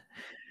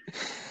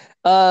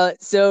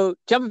 So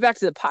jumping back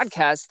to the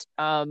podcast,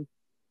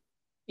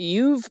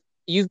 you've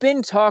you've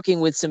been talking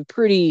with some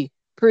pretty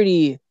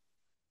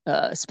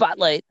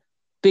spotlight,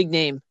 big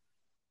name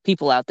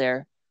people out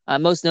there.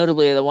 Most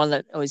notably, the one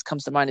that always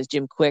comes to mind is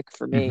Jim Quick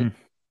for me.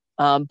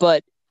 Hmm.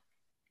 But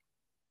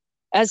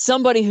as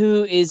somebody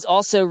who is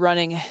also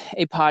running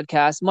a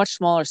podcast, much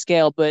smaller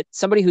scale, but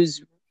somebody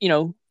who's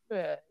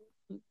uh,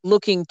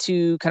 looking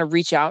to kind of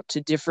reach out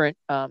to different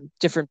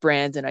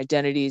brands and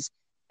identities,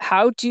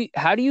 how do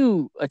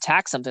you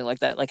attack something like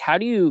that? Like, how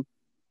do you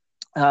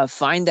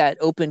find that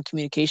open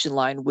communication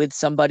line with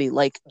somebody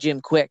like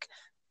Jim Quick,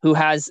 who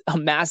has a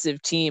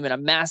massive team and a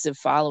massive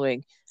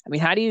following? I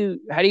mean, how do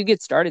you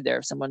get started there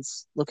if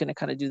someone's looking to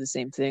kind of do the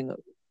same thing?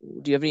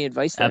 Do you have any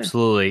advice there?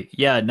 Absolutely.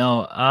 Yeah,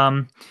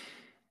 no.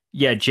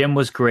 Yeah, Jim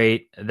was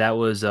great. That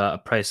was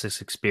a priceless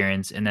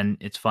experience. And then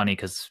it's funny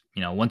because,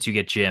 once you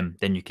get Jim,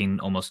 then you can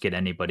almost get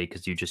anybody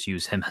because you just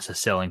use him as a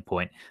selling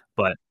point.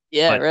 But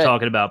Yeah, but right.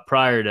 talking about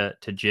prior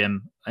to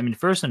Jim, I mean,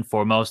 first and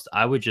foremost,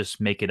 I would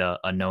just make it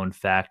a known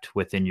fact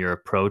within your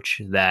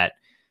approach that,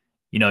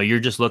 you're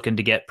just looking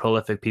to get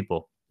prolific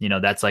people.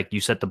 That's like you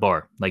set the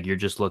bar. Like you're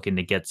just looking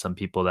to get some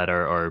people that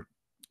are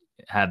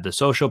have the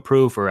social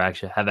proof or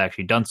actually have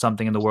actually done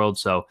something in the world.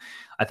 So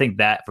I think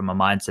that from a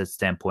mindset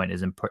standpoint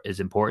is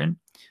important.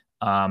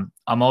 I'm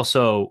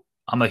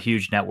a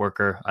huge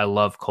networker. I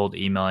love cold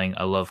emailing.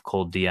 I love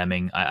cold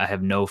DMing. I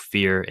have no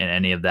fear in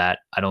any of that.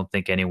 I don't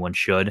think anyone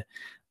should.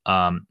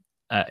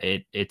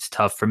 It's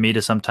tough for me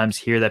to sometimes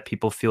hear that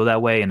people feel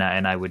that way, and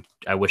I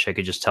wish I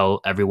could just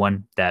tell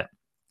everyone that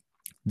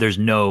there's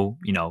no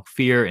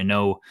fear and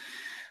no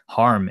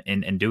harm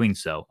in doing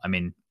so. I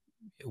mean,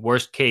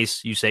 worst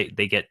case, you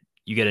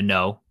get a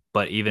no,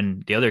 but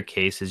even the other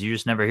case is you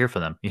just never hear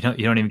from them. You don't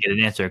even get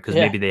an answer because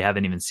Yeah. maybe they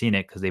haven't even seen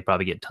it because they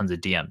probably get tons of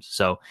DMs.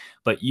 So,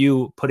 but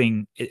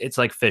it's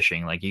like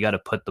fishing. Like you got to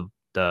put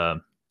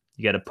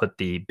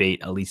the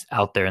bait at least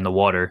out there in the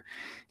water.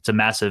 It's a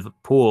massive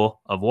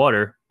pool of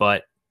water,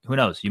 but who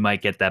knows? You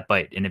might get that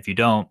bite, and if you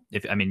don't,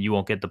 if I mean, you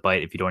won't get the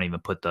bite if you don't even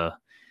put the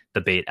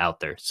bait out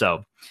there.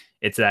 So,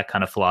 it's that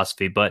kind of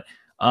philosophy. But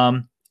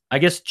I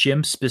guess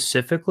Jim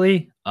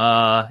specifically,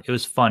 it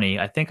was funny.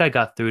 I think I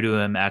got through to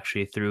him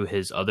actually through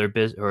his other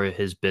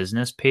his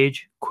business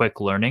page,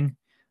 Quick Learning,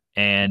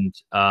 and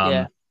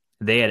Yeah.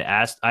 they had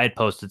asked. I had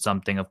posted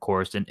something, of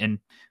course, and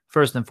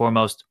first and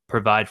foremost,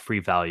 provide free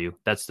value.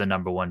 That's the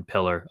number one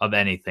pillar of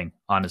anything,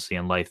 honestly,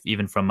 in life.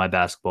 Even from my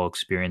basketball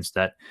experience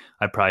that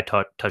I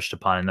probably touched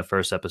upon in the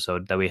first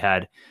episode that we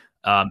had.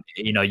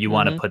 You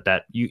want to Mm-hmm. put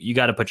that you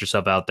got to put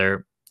yourself out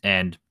there,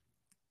 and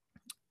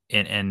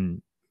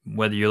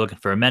whether you're looking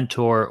for a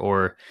mentor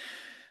or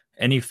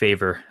any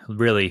favor,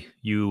 really,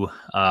 you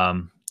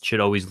should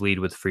always lead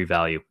with free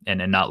value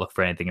and not look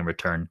for anything in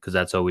return, because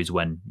that's always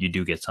when you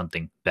do get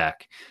something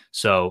back.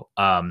 So,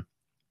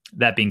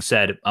 that being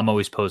said, I'm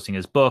always posting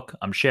his book,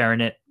 I'm sharing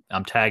it,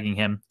 I'm tagging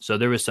him. So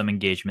there was some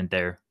engagement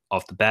there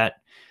off the bat.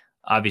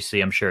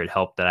 Obviously, I'm sure it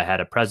helped that I had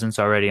a presence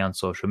already on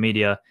social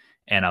media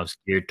and I was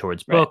geared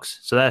towards Right. books.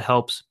 So that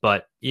helps.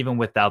 But even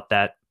without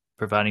that,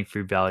 providing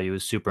free value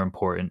is super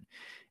important.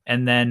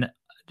 And then,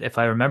 if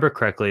I remember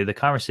correctly, the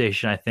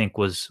conversation I think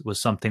was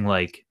something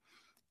like,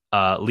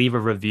 leave a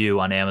review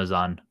on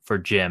Amazon for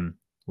Jim,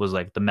 was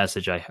like the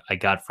message I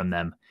got from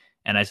them.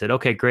 And I said,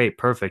 okay, great,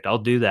 perfect. I'll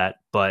do that.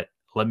 But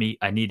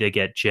I need to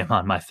get Jim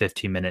on my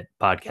 15-minute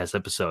podcast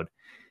episode.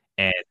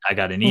 And I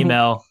got an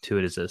email to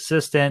his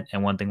assistant,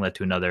 and one thing led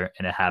to another,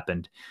 and it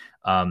happened.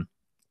 Um,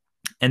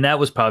 and that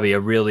was probably a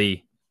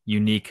really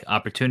unique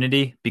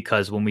opportunity,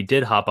 because when we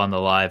did hop on the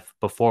live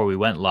before we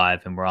went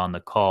live and we're on the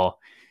call,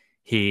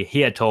 he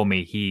had told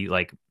me he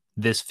like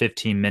this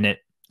 15-minute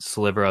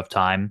sliver of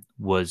time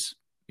was,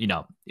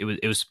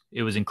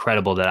 it was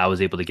incredible that I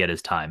was able to get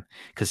his time,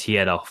 because he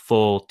had a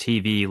full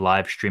TV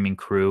live streaming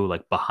crew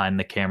like behind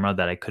the camera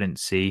that I couldn't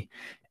see,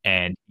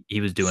 and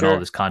he was doing all Sure.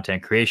 this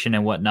content creation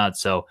and whatnot.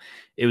 So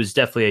it was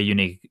definitely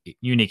a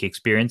unique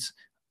experience,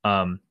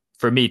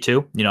 for me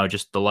too.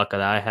 Just the luck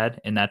that I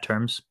had in that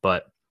terms.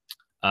 But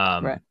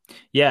Right.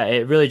 yeah,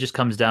 it really just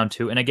comes down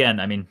to, and again,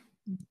 I mean,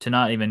 to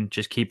not even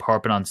just keep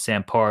harping on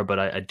Sam Parr, but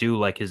I do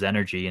like his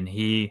energy, and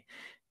he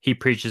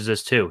preaches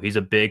this too. He's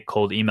a big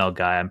cold email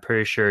guy. I'm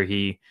pretty sure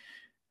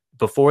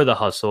before the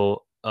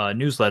Hustle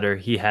newsletter,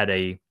 he had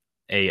a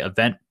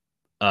event.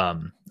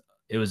 Um,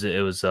 it was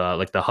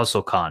like the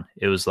Hustle Con.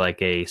 It was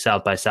like a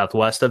South by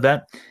Southwest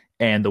event,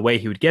 and the way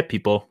he would get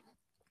people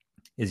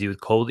is he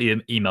would cold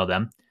email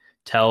them,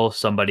 tell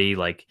somebody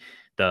like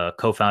the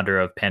co-founder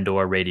of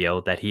Pandora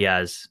Radio that he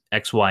has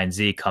X, Y, and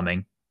Z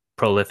coming,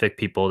 prolific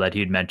people that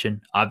he'd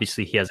mentioned.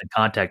 Obviously, he hasn't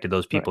contacted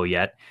those people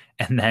yet,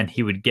 and then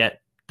he would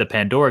get the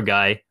Pandora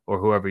guy or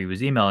whoever he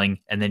was emailing,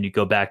 and then you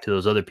go back to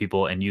those other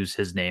people and use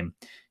his name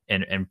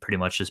and pretty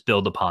much just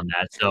build upon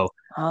that. So,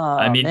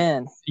 I Oh mean,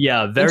 man,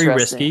 yeah, very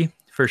interesting. risky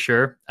for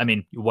sure. I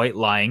mean, white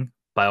lying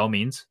by all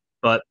means,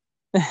 but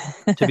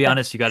to be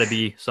honest, you got to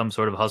be some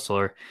sort of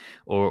hustler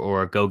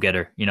or a go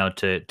getter,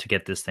 to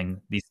get these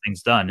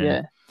things done. And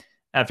Yeah.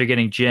 after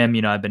getting Jim,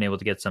 I've been able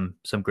to get some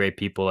great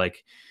people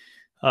like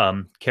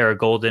Kara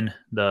Golden,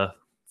 the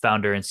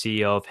founder and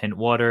CEO of Hint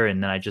Water,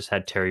 and then I just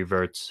had Terry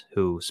Virts,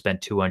 who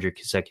spent 200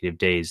 consecutive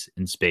days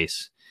in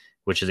space,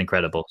 which is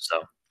incredible.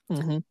 So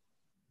Mm-hmm.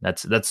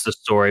 that's the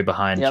story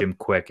behind Yep. Jim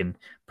Quick and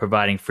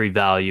providing free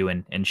value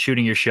and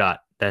shooting your shot.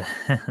 That's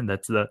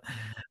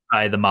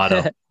probably the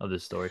motto of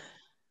this story.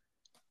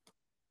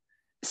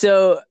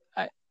 So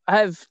I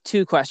have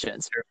two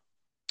questions, Sure.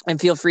 and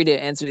feel free to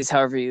answer these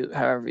however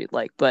you'd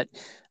like. But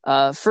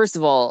first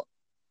of all,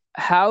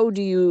 how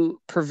do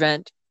you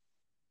prevent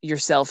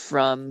yourself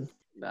from?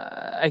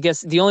 I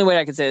guess the only way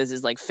I could say this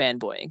is like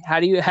fanboying. How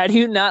do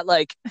you not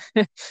like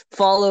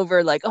fall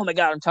over like, oh my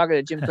god, I'm talking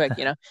to Jim Quick,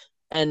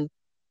 And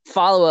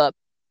follow up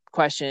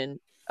question: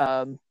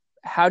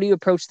 how do you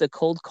approach the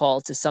cold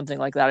call to something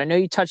like that? I know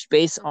you touched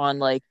base on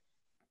like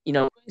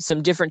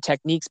some different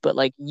techniques, but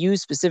like you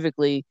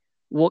specifically,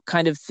 what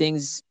kind of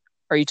things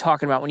are you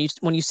talking about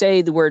when you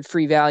say the word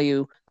free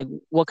value? Like,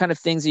 what kind of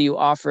things are you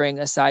offering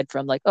aside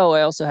from like, oh,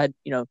 I also had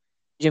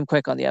Jim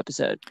Quick on the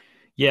episode?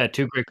 Yeah,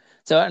 two great.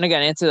 So, and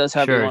again, answer those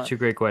however you Sure, want. two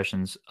great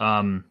questions.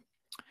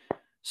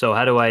 So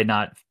how do I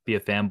not be a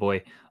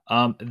fanboy?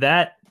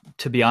 That,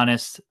 to be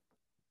honest,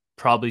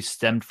 probably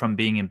stemmed from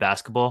being in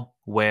basketball,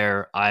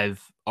 where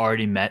I've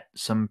already met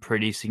some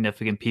pretty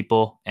significant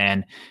people,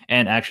 and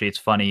actually, it's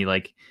funny.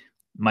 Like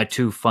my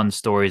two fun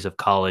stories of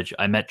college,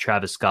 I met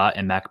Travis Scott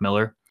and Mac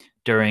Miller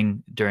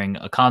during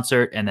a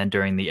concert, and then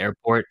during the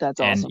airport.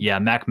 That's And awesome. yeah,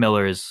 Mac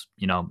Miller is,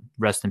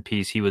 rest in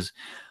peace. He was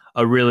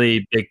a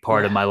really big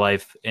part of Yeah. my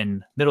life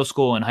in middle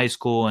school and high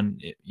school.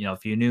 And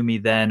if you knew me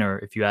then, or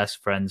if you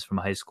ask friends from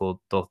high school,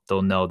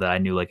 they'll know that I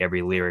knew like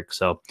every lyric.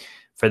 So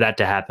for that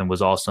to happen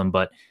was awesome.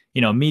 But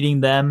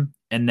meeting them,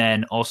 and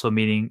then also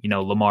meeting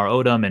Lamar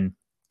Odom and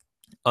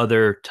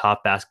other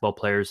top basketball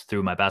players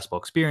through my basketball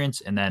experience,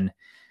 and then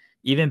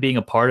even being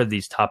a part of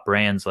these top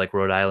brands like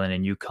Rhode Island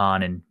and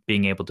UConn, and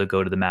being able to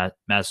go to the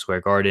Madison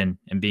Square Garden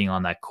and being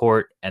on that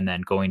court, and then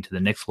going to the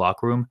Knicks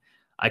locker room,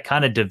 I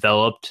kind of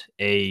developed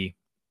a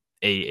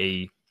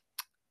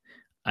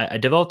I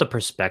developed a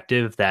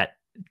perspective that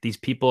these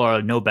people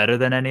are no better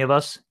than any of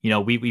us.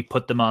 We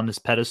put them on this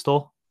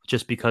pedestal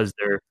just because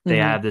they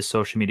Mm-hmm. have this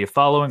social media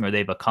following or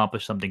they've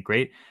accomplished something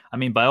great. I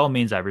mean, by all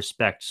means, I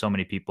respect so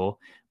many people,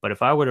 but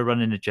if I were to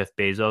run into Jeff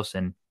Bezos,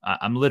 and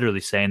I'm literally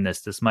saying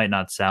this might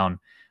not sound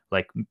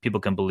like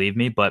people can believe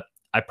me, but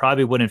I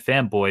probably wouldn't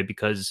fanboy,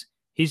 because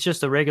he's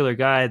just a regular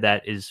guy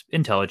that is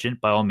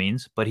intelligent by all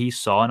means, but he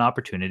saw an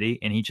opportunity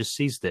and he just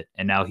seized it,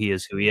 and now he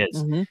is who he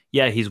is. Mm-hmm.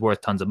 Yeah, he's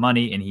worth tons of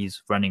money, and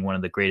he's running one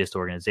of the greatest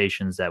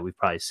organizations that we've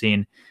probably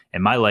seen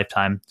in my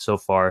lifetime so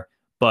far.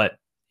 But,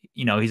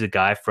 he's a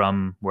guy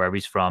from wherever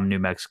he's from, New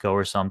Mexico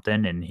or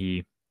something, and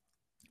he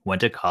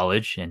went to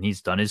college and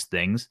he's done his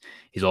things.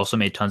 He's also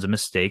made tons of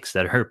mistakes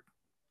that are,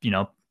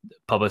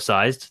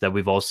 publicized, that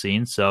we've all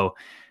seen. So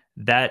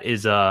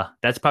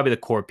that's probably the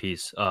core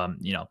piece.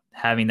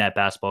 Having that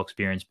basketball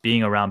experience,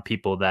 being around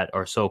people that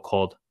are so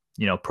called,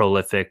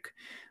 prolific,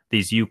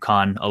 these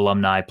UConn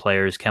alumni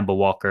players, Kemba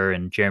Walker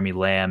and Jeremy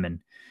Lamb, and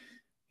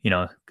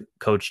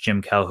Coach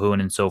Jim Calhoun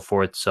and so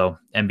forth. So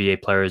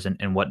NBA players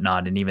and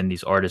whatnot, and even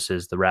these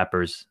artists, the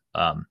rappers.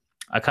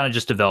 I kind of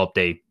just developed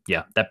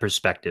that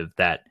perspective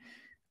that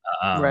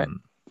Right.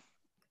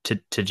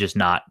 to just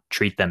not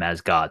treat them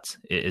as gods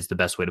is the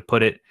best way to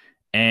put it.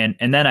 And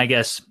then I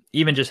guess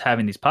even just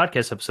having these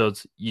podcast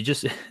episodes,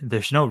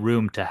 there's no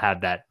room to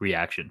have that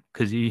reaction,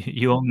 because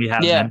you only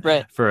have Yeah. them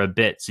Right. for a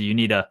bit. So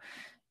you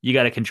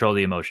got to control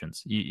the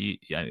emotions. I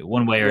mean,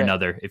 one way or Right.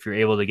 another, if you're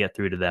able to get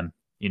through to them,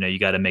 you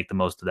got to make the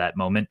most of that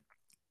moment.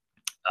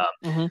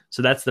 Mm-hmm.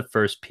 So that's the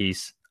first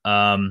piece.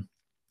 And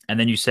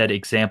then you said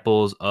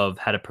examples of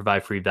how to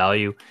provide free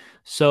value.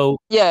 So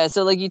Yeah,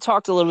 so like you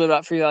talked a little bit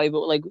about free value,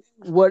 but like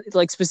what,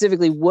 like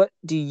specifically, what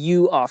do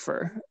you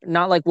offer?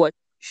 Not like what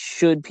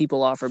should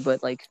people offer,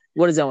 but like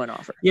what does Owen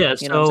offer? yeah,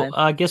 You know what I'm so saying?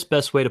 I guess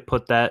best way to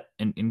put that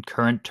in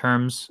current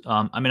terms.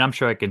 I mean, I'm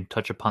sure I can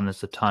touch upon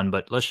this a ton,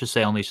 but let's just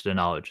say unleash the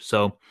knowledge.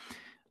 So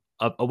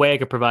a way I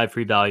could provide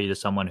free value to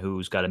someone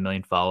who's got 1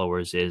 million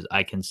followers is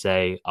I can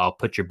say, I'll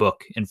put your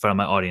book in front of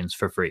my audience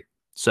for free.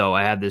 So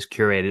I have this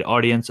curated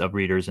audience of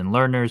readers and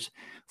learners,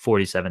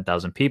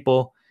 47,000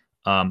 people,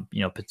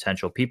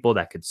 potential people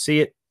that could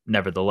see it.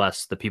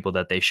 Nevertheless, the people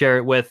that they share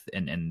it with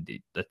and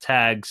the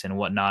tags and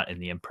whatnot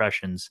and the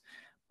impressions.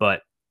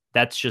 But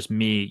that's just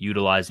me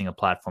utilizing a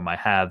platform I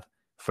have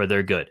for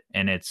their good.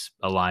 And it's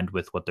aligned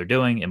with what they're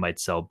doing. It might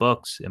sell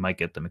books. It might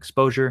get them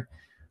exposure.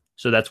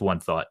 So that's one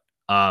thought.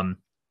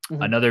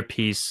 Mm-hmm. Another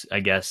piece, I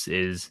guess,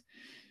 is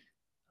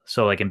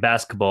so like in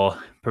basketball,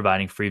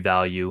 providing free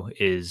value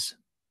is,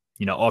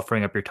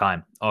 offering up your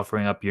time,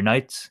 offering up your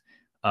nights,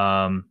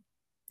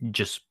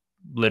 just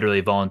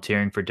literally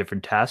volunteering for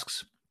different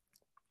tasks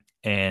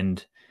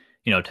and,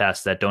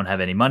 tasks that don't have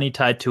any money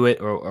tied to it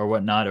or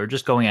whatnot, or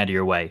just going out of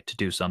your way to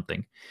do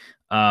something.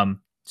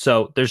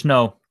 So there's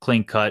no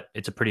clean cut.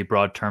 It's a pretty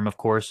broad term, of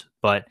course,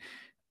 but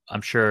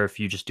I'm sure if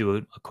you just do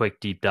a quick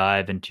deep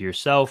dive into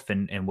yourself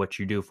and what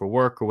you do for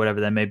work or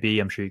whatever that may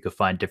be, I'm sure you could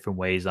find different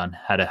ways on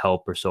how to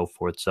help or so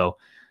forth. So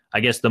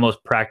I guess the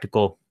most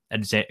practical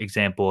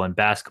example in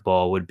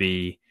basketball would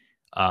be,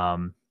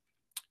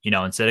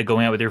 instead of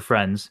going out with your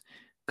friends,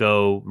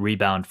 go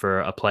rebound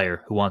for a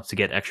player who wants to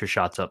get extra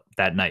shots up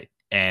that night.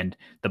 And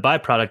the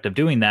byproduct of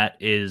doing that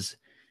is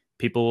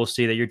people will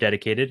see that you're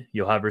dedicated.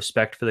 You'll have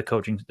respect for the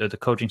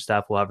coaching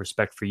staff will have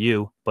respect for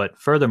you. But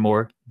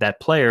furthermore, that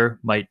player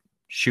might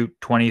shoot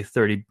 20,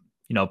 30,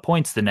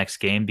 points the next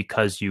game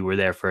because you were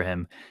there for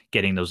him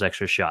getting those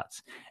extra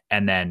shots.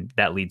 And then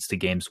that leads to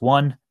games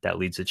won, that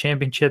leads to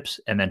championships.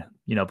 And then,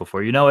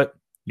 before you know it,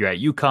 you're at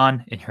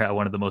UConn and you're at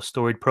one of the most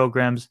storied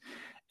programs.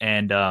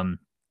 And,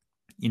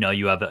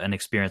 you have an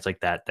experience like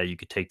that you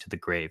could take to the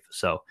grave.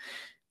 So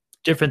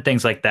different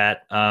things like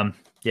that.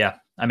 Yeah,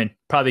 I mean,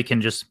 probably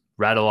can just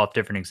rattle off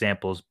different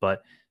examples,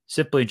 but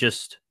simply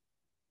just,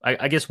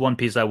 I guess one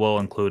piece I will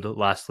include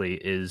lastly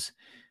is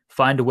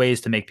find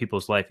ways to make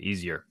people's life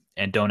easier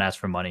and don't ask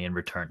for money in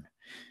return.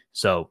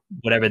 So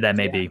whatever that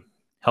may be,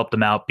 help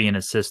them out, be an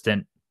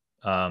assistant,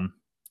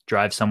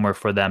 drive somewhere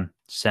for them,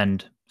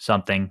 send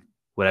something,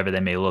 whatever they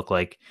may look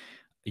like.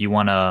 You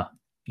want to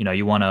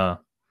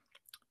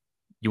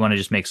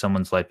just make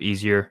someone's life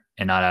easier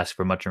and not ask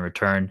for much in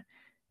return.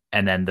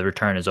 And then the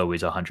return is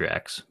always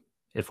 100x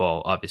if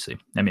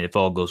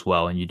all goes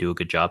well and you do a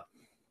good job.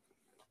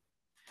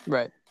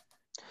 Right.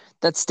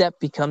 That step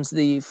becomes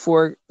the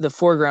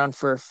foreground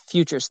for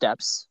future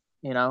steps,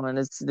 and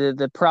it's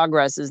the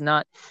progress is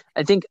not,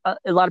 I think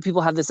a lot of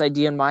people have this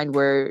idea in mind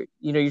where,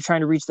 you're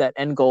trying to reach that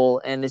end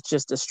goal and it's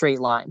just a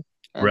straight line.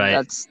 And right.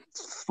 That's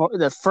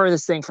the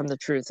furthest thing from the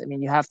truth. I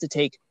mean, you have to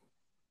take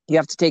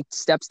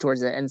steps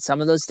towards it. And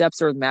some of those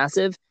steps are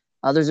massive.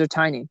 Others are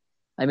tiny.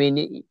 I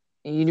mean,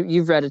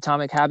 you've read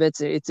Atomic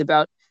Habits. It's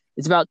about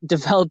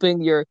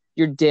developing your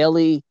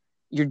daily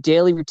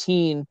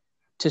routine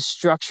to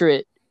structure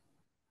it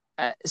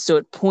so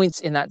it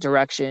points in that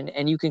direction,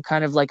 and you can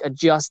kind of like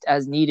adjust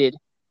as needed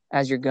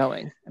as you're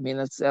going. I mean,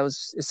 that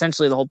was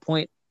essentially the whole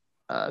point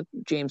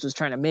James was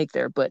trying to make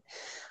there. But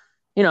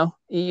you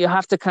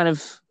have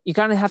to you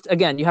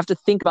have to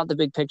think about the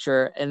big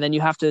picture, and then you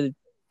have to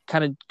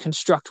kind of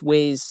construct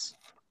ways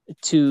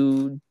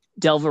to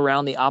delve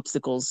around the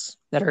obstacles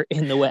that are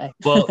in the way.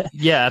 Well,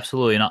 yeah,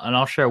 absolutely. And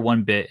I'll share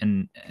one bit,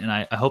 and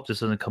I hope this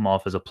doesn't come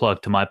off as a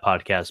plug to my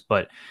podcast,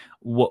 but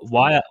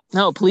why?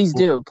 No, please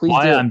do.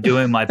 I'm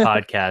doing my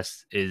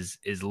podcast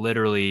is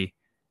literally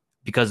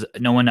because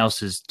no one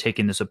else is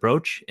taking this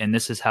approach, and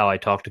this is how I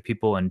talk to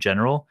people in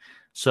general.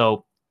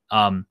 So,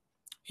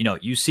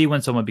 you see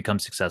when someone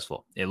becomes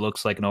successful, it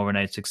looks like an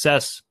overnight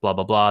success, blah,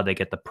 blah, blah. They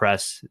get the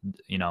press,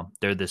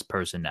 they're this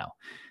person now.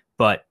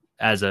 But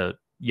as a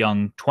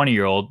young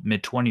 20-year-old,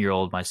 mid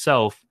 20-year-old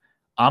myself,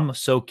 I'm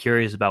so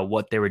curious about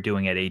what they were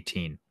doing at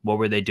 18. What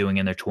were they doing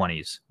in their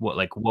 20s?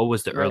 What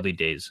was the early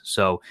days?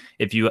 So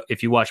if you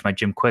watch my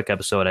Jim Quick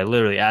episode, I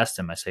literally asked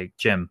him, I say,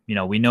 Jim,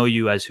 we know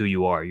you as who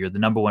you are. You're the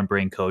 #1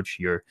 brain coach,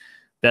 you're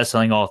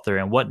best-selling author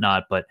and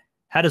whatnot, but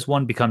how does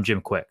one become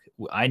Jim Quick?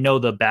 I know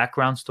the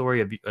background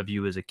story of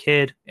you as a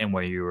kid and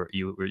where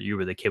you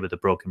were the kid with a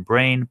broken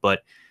brain,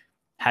 but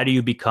how do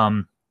you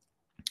become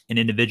an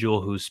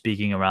individual who's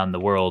speaking around the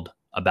world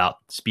about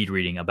speed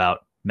reading,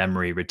 about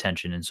memory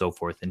retention and so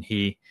forth? And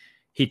he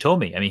told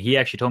me, he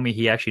actually told me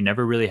he actually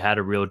never really had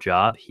a real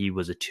job. He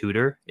was a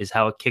tutor is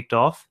how it kicked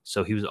off.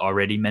 So he was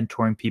already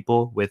mentoring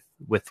people with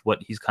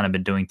what he's kind of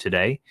been doing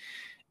today.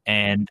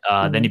 And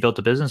then he built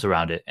a business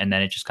around it, and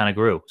then it just kind of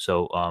grew.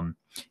 So,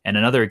 and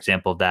another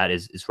example of that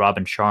is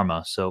Robin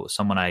Sharma. So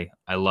someone I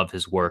love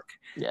his work.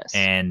 Yes.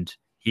 And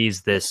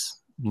he's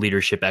this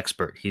leadership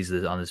expert. He's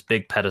on this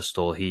big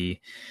pedestal.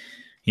 He,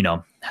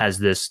 has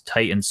this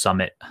Titan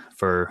summit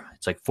for,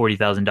 it's like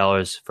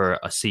 $40,000 for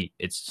a seat.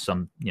 It's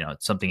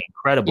it's something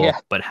incredible. Yeah.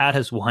 But how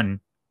does one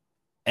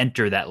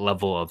enter that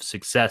level of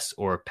success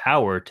or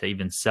power to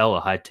even sell a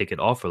high ticket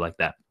offer like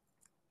that?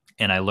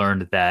 And I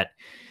learned that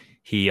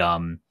he,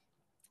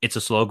 it's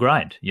a slow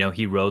grind.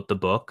 He wrote the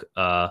book,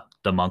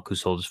 The Monk Who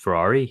Sold His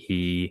Ferrari.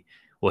 He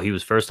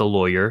was first a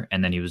lawyer,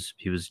 and then he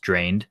was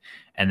drained,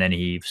 and then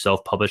he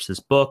self-published this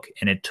book,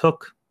 and it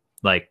took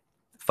like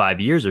 5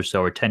 years or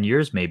so, or 10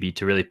 years maybe,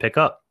 to really pick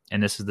up.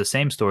 And this is the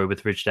same story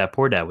with Rich Dad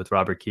Poor Dad with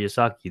Robert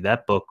Kiyosaki.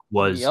 That book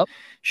was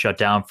shut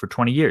down for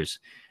 20 years.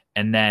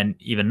 And then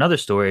even another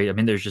story, I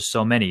mean, there's just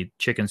so many.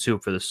 Chicken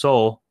Soup for the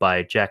Soul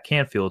by Jack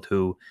Canfield,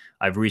 who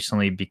I've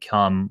recently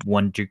become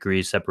 1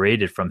 degree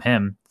separated from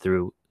him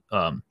through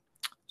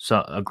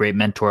so a great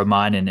mentor of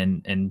mine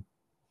and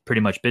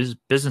pretty much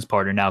business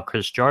partner now,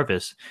 Chris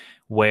Jarvis,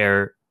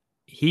 where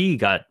he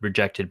got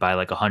rejected by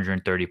like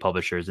 130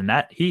 publishers. And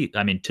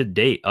to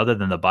date, other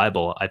than the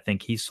Bible, I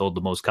think he sold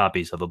the most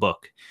copies of a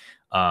book,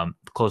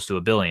 close to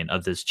 1 billion,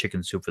 of this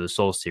Chicken Soup for the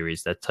Soul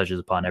series that touches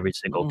upon every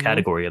single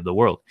category of the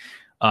world.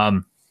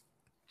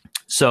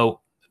 So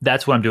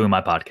that's what I'm doing in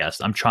my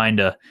podcast. I'm trying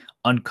to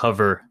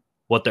uncover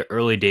what the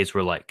early days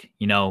were like.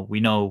 We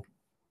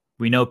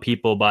know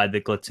people by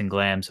the glitz and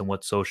glams and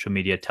what social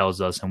media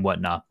tells us and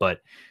whatnot,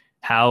 but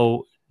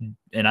how,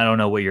 and I don't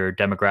know what your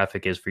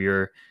demographic is for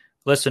your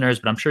listeners,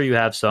 but I'm sure you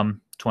have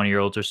some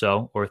 20-year-olds or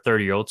so, or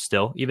 30-year-olds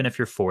still, even if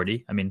you're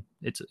 40. I mean,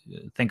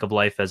 think of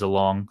life as a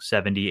long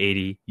 70,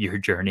 80-year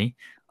journey.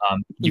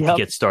 You can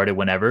get started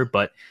whenever,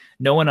 but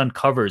no one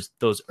uncovers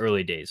those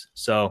early days.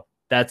 So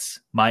that's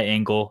my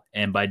angle.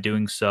 And by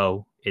doing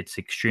so, it's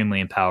extremely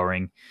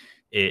empowering.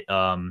 It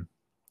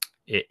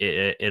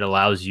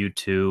allows you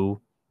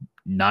to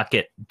not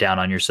get down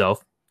on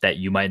yourself, that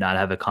you might not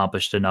have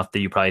accomplished enough that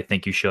you probably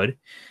think you should.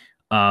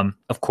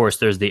 Of course,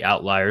 there's the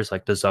outliers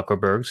like the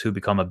Zuckerbergs who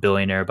become a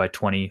billionaire by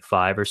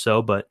 25 or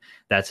so, but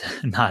that's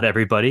not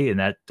everybody. And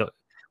that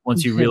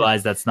once you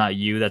realize that's not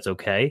you, that's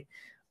okay.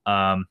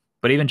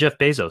 But even Jeff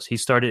Bezos, he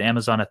started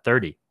Amazon at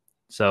 30.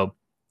 So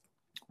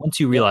once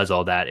you realize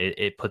all that,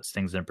 it puts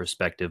things in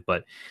perspective.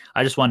 But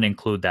I just wanted to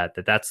include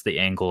that's the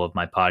angle of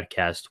my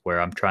podcast, where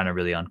I'm trying to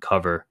really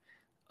uncover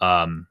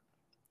the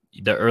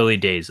early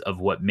days of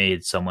what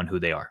made someone who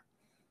they are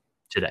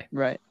today.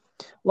 Right.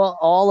 Well,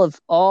 all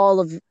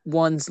of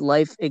one's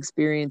life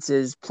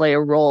experiences play a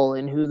role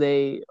in who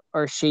they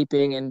are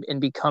shaping and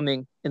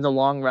becoming in the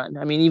long run.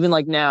 I mean, even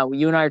like now,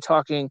 you and I are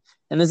talking,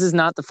 and this is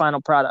not the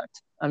final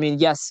product. I mean,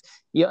 yes,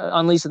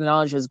 Unleash the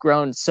Knowledge has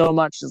grown so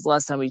much since the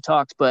last time we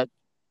talked, but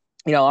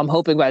I'm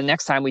hoping by the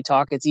next time we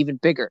talk, it's even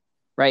bigger,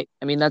 right?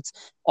 I mean, that's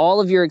all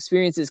of your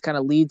experiences kind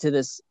of lead to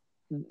this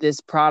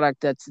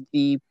product that's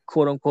the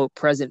quote unquote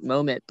present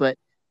moment, but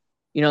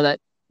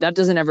that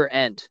doesn't ever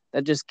end.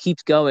 That just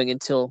keeps going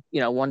until,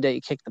 one day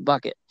you kick the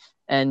bucket.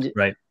 And,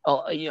 right.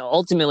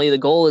 Ultimately the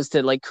goal is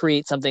to like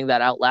create something that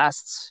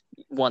outlasts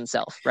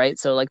oneself. Right.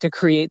 So like to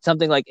create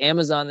something like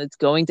Amazon that's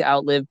going to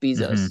outlive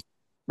Bezos,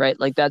 right?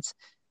 Like that's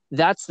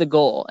the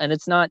goal, and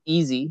it's not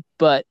easy,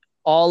 but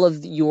all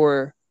of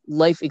your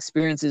life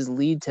experiences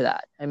lead to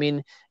that. I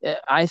mean,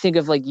 I think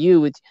of like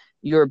you with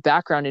your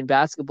background in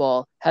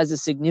basketball has a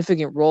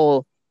significant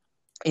role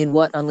in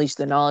what Unleash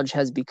the Knowledge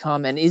has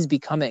become and is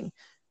becoming.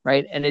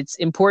 Right. And it's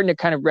important to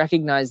kind of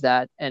recognize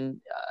that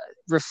and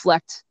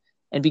reflect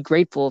and be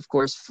grateful, of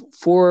course,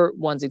 for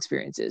one's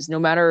experiences, no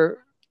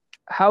matter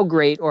how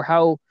great or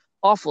how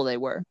awful they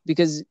were,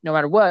 because no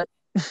matter what,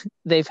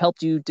 they've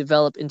helped you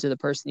develop into the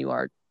person you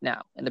are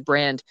now and the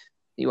brand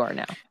you are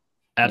now.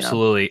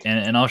 Absolutely.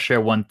 And I'll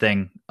share one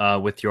thing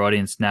with your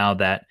audience now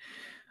that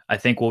I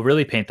think will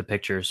really paint the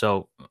picture.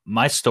 So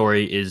my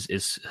story is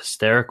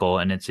hysterical,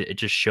 and it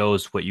just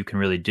shows what you can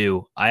really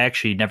do. I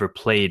actually never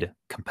played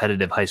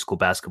competitive high school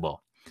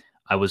basketball.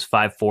 I was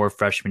 5'4"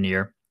 freshman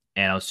year,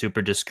 and I was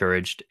super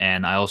discouraged.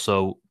 And I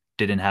also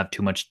didn't have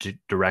too much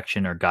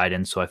direction or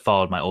guidance. So I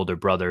followed my older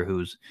brother,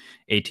 who's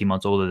 18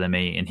 months older than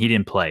me, and he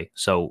didn't play.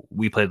 So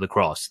we played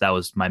lacrosse. That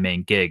was my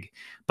main gig.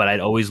 But I'd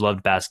always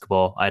loved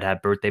basketball. I'd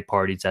have birthday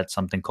parties at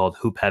something called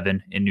Hoop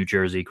Heaven in New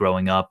Jersey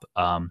growing up.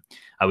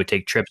 I would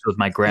take trips with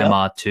my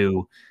grandma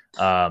to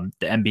the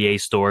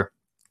NBA store.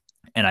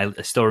 And I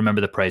still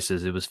remember the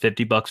prices. It was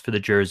 $50 for the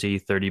jersey,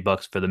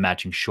 $30 for the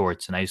matching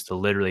shorts. And I used to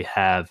literally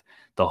have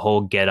the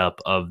whole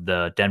getup of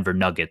the Denver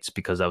Nuggets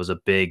because I was a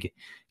big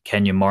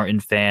Kenya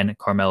Martin fan,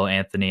 Carmelo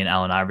Anthony, and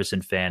Allen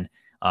Iverson fan.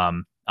 I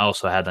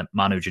also had the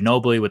Manu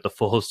Ginobili with the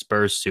full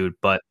Spurs suit,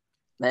 but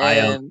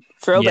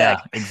throwback. Yeah,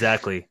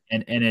 exactly.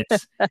 And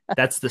it's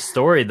that's the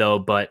story though.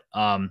 But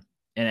and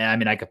I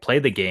mean, I could play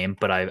the game,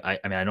 but I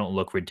mean, I don't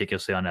look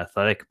ridiculously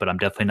unathletic, but I'm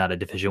definitely not a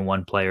Division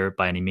I player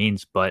by any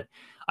means. But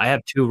I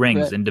have 2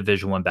 rings in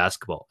Division I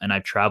basketball, and I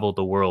traveled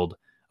the world,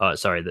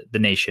 the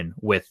nation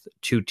with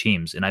 2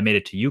 teams, and I made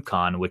it to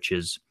UConn, which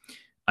is,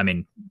 I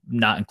mean,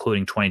 not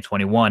including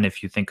 2021.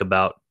 If you think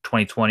about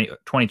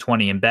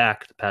 2020 and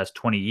back, the past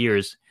 20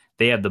 years,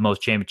 they have the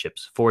most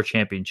championships, 4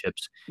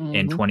 championships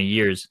in 20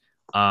 years.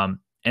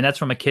 And that's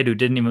from a kid who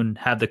didn't even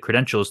have the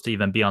credentials to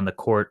even be on the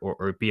court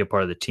or be a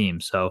part of the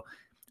team. So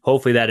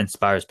hopefully that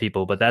inspires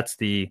people. But that's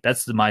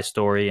my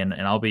story, and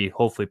I'll be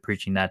hopefully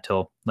preaching that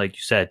till, like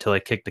you said, till I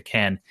kick the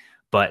can.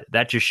 But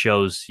that just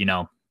shows,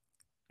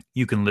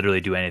 you can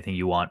literally do anything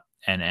you want,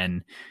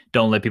 and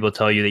don't let people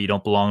tell you that you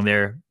don't belong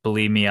there.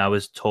 Believe me, I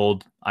was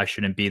told I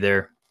shouldn't be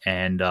there,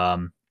 and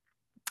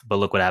but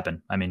look what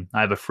happened. I mean,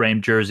 I have a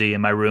framed jersey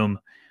in my room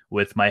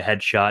with my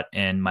headshot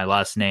and my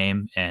last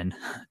name and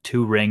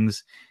 2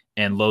 rings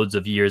and loads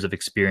of years of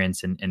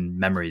experience and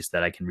memories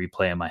that I can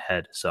replay in my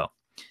head. So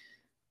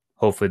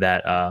hopefully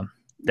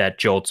that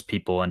jolts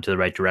people into the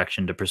right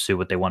direction to pursue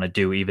what they want to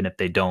do, even if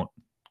they don't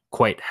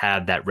quite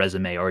have that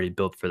resume already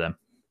built for them.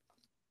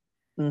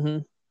 Mm-hmm.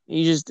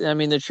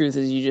 The truth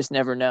is you just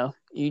never know.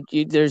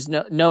 There's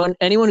no one,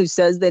 anyone who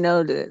says they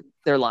know,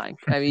 they're lying.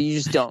 I mean, you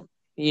just don't.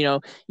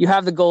 You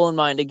have the goal in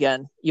mind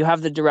again. You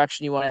have the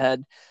direction you want to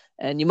head,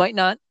 and you might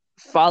not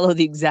follow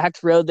the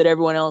exact road that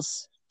everyone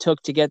else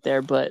took to get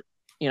there, but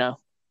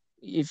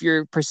if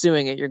you're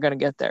pursuing it, you're going to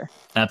get there.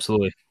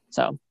 Absolutely.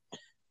 So,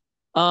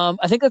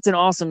 I think that's an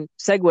awesome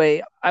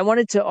segue. I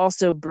wanted to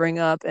also bring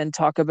up and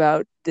talk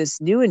about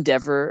this new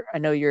endeavor I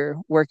know you're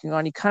working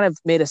on. You kind of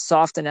made a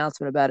soft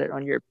announcement about it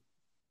on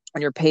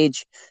your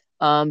page,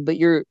 but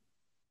you're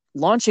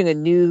launching a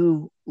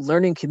new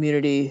learning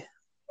community.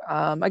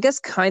 I guess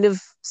kind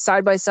of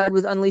side by side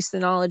with Unleash the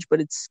Knowledge, but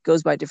it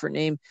goes by a different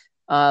name.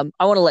 I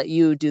want to let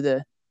you do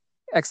the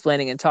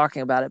explaining and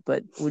talking about it,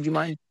 but would you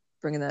mind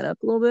bringing that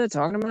up a little bit,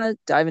 talking about it,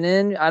 diving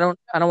in? I don't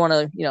want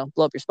to,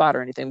 blow up your spot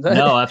or anything, but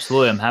no,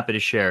 absolutely. I'm happy to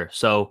share.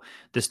 So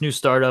this new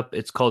startup,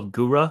 it's called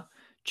Gura,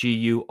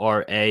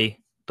 Gura.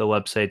 The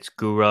website's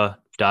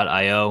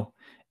gura.io.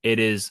 It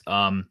is,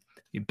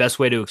 the best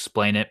way to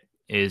explain it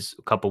is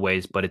a couple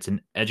ways, but it's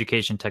an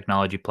education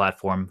technology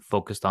platform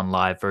focused on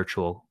live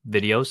virtual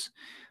videos.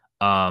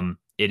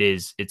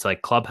 It's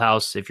like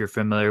Clubhouse, if you're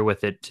familiar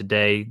with it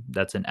today.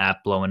 That's an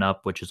app blowing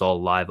up, which is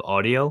all live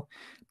audio,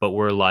 but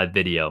we're live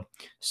video.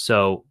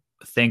 So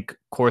think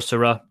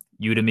Coursera,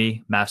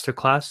 Udemy,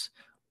 Masterclass,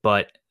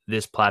 but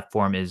this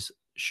platform is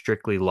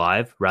strictly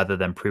live rather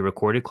than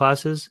pre-recorded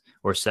classes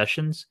or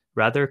sessions,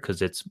 rather,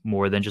 because it's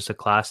more than just a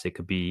class. It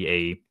could be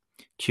a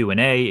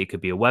Q&A, it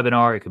could be a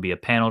webinar, it could be a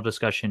panel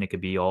discussion, it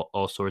could be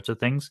all sorts of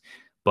things.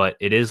 But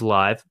it is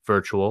live,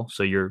 virtual,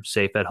 so you're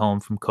safe at home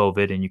from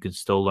COVID and you can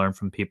still learn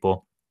from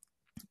people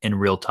in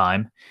real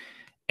time.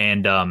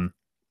 And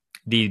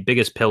the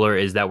biggest pillar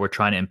is that we're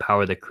trying to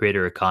empower the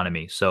creator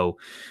economy. So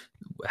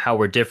how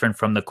we're different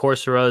from the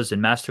Coursera's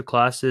and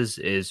masterclasses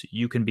is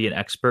you can be an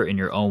expert in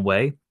your own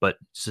way, but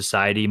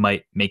society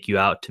might make you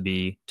out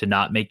to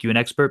not make you an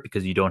expert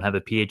because you don't have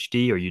a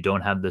PhD or you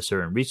don't have the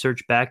certain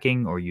research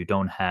backing or you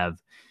don't have,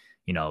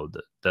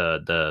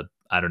 the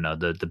I don't know,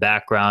 the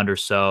background or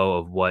so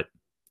of what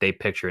they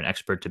picture an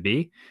expert to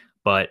be.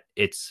 But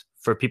it's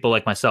for people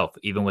like myself,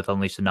 even with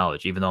Unleash the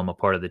Knowledge, even though I'm a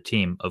part of the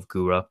team of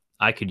Gura,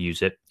 I could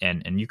use it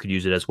and you could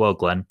use it as well,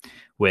 Glenn,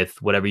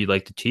 with whatever you'd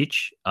like to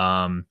teach.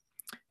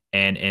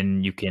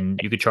 And you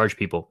could charge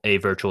people a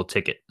virtual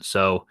ticket.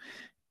 So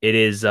it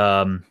is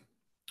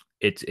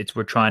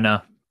we're trying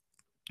to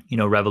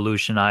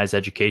revolutionize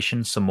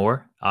education some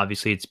more.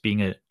 Obviously, it's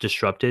being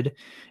disrupted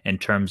in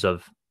terms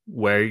of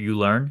where you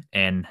learn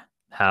and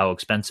how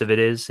expensive it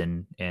is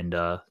and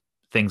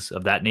things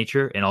of that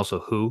nature, and also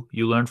who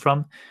you learn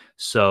from.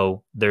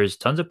 So there's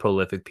tons of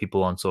prolific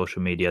people on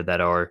social media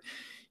that are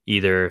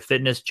either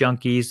fitness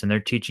junkies and they're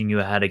teaching you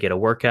how to get a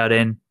workout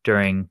in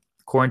during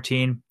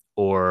quarantine,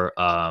 or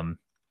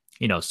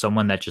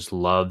someone that just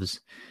loves,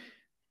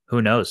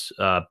 who knows,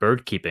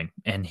 bird keeping,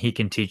 and he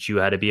can teach you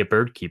how to be a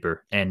bird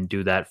keeper and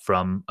do that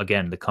from,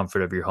 again, the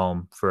comfort of your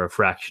home for a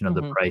fraction of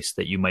the price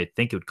that you might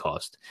think it would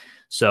cost.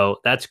 So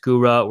that's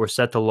Gura. We're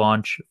set to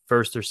launch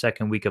first or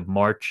second week of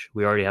March.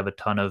 We already have a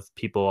ton of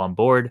people on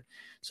board,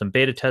 some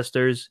beta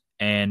testers,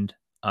 and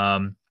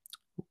a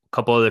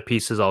couple other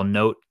pieces I'll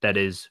note that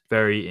is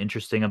very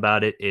interesting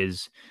about it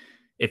is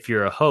if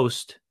you're a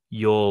host,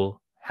 you'll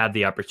have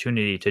the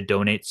opportunity to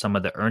donate some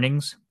of the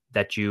earnings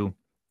that you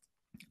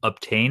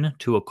obtain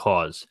to a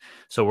cause.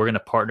 So we're going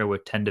to partner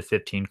with 10 to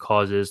 15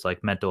 causes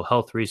like mental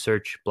health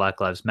research, Black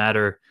Lives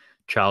Matter,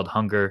 child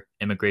hunger,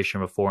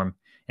 immigration reform,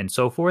 and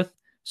so forth.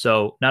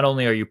 So not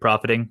only are you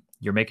profiting,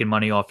 you're making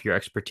money off your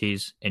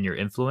expertise and your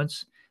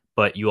influence,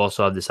 but you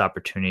also have this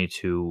opportunity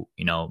to,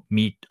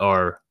 meet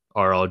our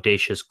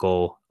audacious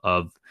goal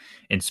of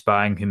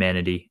inspiring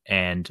humanity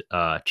and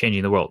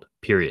changing the world,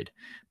 period,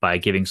 by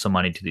giving some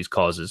money to these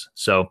causes.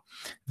 So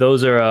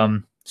those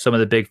are some of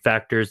the big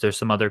factors. There's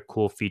some other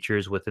cool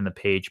features within the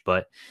page,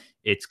 but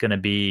it's going to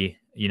be,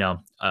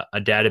 a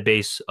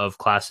database of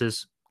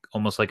classes,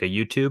 almost like a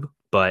YouTube,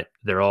 but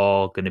they're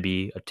all going to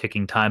be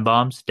ticking time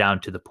bombs down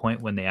to the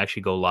point when they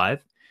actually go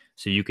live.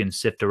 So you can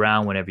sift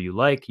around whenever you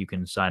like. You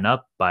can sign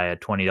up, buy a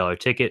 $20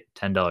 ticket,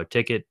 $10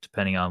 ticket,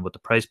 depending on what the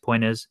price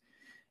point is,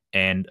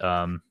 and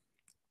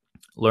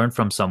learn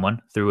from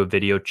someone through a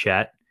video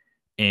chat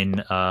in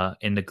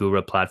the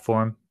Gura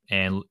platform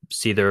and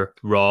see their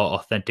raw,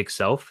 authentic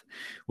self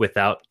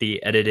without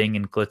the editing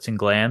and glitz and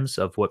glams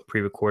of what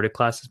pre-recorded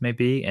classes may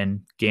be,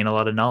 and gain a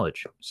lot of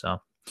knowledge. So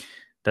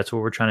that's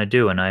what we're trying to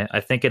do. And I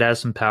think it has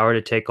some power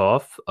to take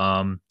off.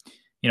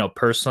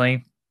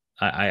 Personally,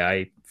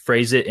 I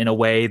phrase it in a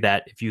way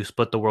that if you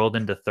split the world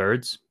into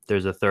thirds,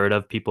 there's a third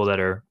of people that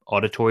are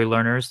auditory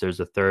learners. There's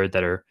a third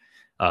that are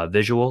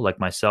visual, like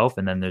myself.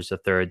 And then there's a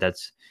third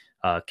that's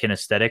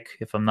kinesthetic,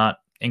 if I'm not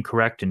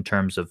incorrect, in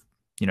terms of,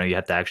 you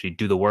have to actually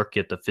do the work.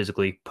 You have to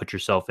physically put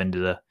yourself into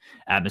the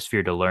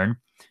atmosphere to learn.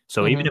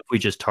 So even if we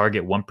just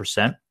target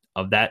 1%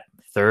 of that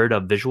third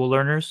of visual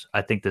learners,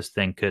 I think this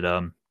thing could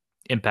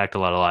impact a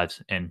lot of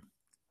lives and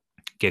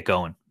get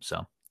going.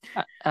 So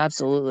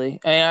absolutely.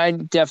 I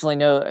definitely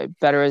know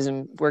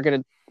betterism. We're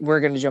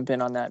gonna jump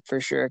in on that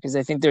for sure, because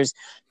I think there's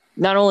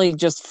not only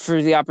just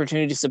for the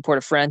opportunity to support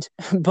a friend,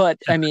 but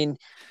I mean,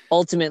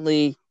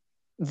 ultimately,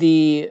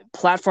 the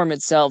platform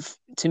itself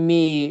to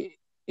me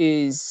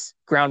is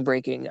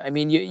groundbreaking. I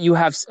mean, you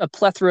have a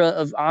plethora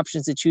of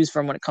options to choose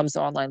from when it comes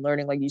to online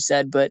learning, like you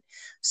said, but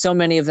so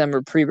many of them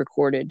are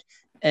pre-recorded.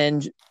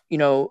 And,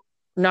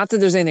 not that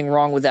there's anything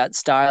wrong with that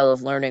style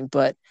of learning,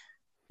 but,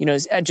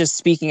 just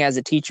speaking as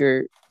a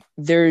teacher,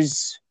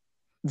 there's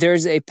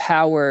a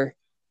power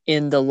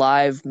in the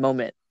live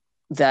moment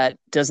that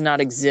does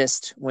not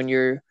exist when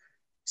you're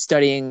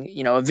studying,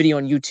 a video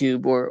on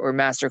YouTube or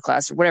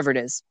masterclass or whatever it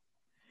is,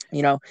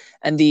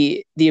 and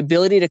the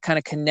ability to kind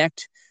of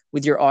connect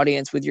with your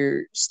audience, with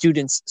your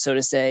students, so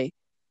to say,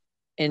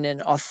 in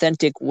an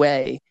authentic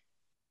way,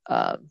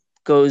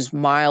 goes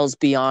miles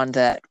beyond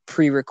that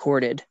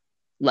pre-recorded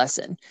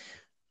lesson.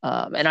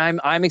 And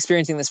I'm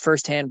experiencing this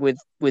firsthand with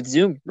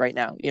Zoom right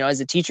now. As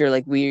a teacher,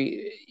 like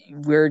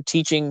we're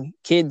teaching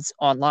kids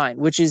online,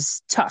 which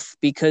is tough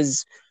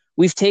because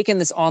we've taken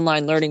this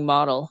online learning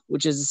model,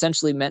 which is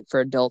essentially meant for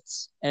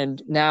adults,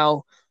 and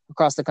now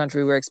across the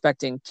country we're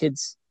expecting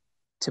kids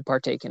to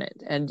partake in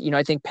it. And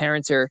I think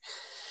parents are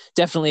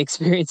definitely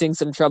experiencing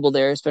some trouble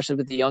there, especially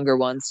with the younger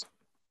ones.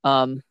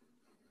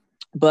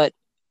 But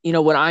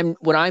what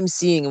I'm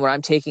seeing and what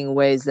I'm taking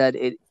away is that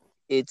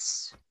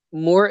it's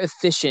more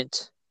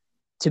efficient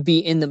to be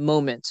in the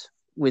moment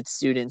with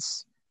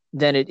students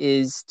than it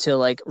is to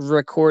like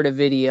record a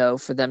video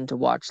for them to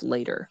watch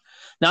later.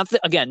 Not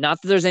that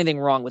there's anything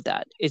wrong with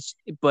that.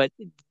 But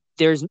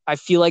I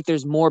feel like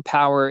there's more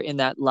power in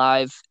that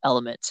live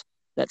element,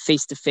 that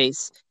face to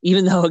face,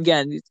 even though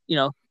again,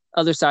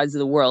 other sides of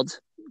the world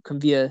can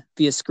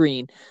via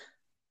screen,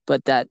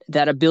 but that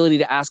ability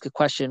to ask a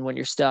question when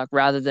you're stuck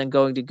rather than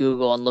going to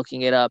Google and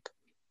looking it up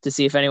to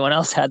see if anyone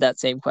else had that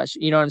same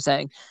question. You know what I'm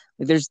saying?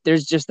 Like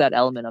there's just that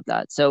element of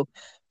that. So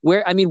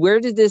where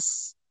did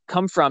this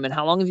come from, and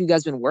how long have you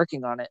guys been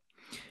working on it?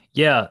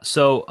 Yeah.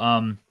 So,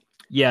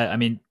 I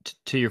mean,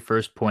 to your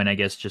first point, I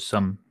guess just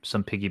some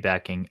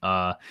piggybacking.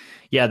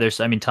 There's,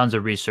 tons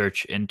of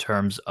research in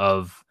terms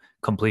of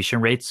completion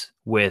rates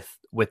with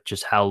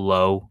just how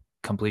low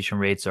completion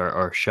rates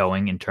are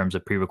showing in terms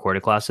of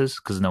pre-recorded classes,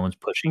 because no one's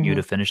pushing you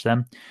to finish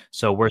them.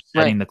 So we're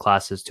setting the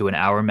classes to an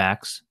hour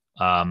max.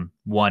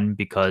 One,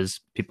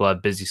 because people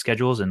have busy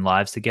schedules and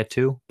lives to get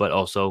to, but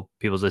also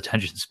people's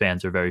attention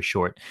spans are very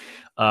short.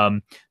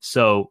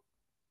 So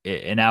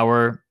an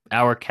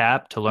hour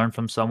cap to learn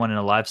from someone in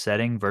a live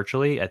setting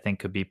virtually, I think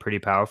could be pretty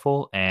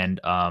powerful, and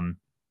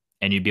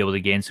you'd be able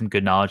to gain some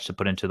good knowledge to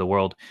put into the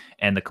world.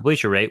 And the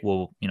completion rate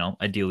will,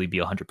 ideally be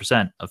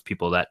 100% of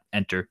people that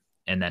enter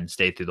and then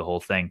stay through the whole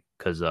thing,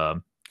 because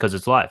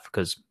it's live,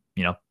 because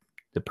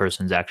the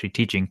person's actually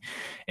teaching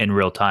in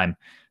real time.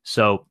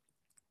 So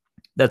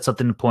that's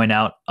something to point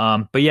out.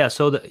 But yeah,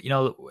 so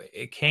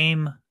it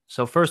came.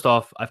 So first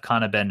off, I've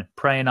kind of been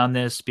praying on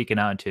this, speaking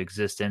out into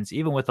existence.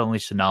 Even with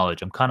Unleash the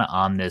Knowledge, I'm kind of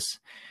on this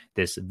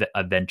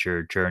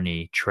adventure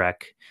journey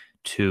trek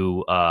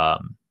to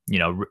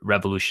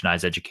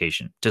revolutionize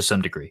education to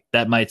some degree.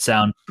 That might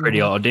sound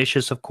pretty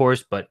audacious, of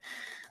course, but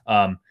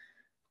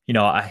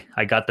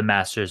I got the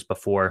master's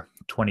before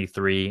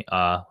 23.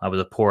 I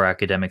was a poor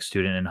academic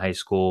student in high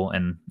school,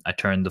 and I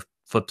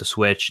flipped the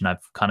switch, and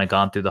I've kind of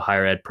gone through the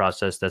higher ed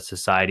process that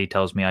society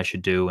tells me I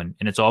should do. And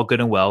it's all good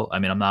and well. I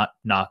mean, I'm not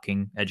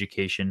knocking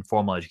education,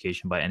 formal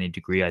education, by any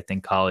degree. I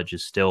think college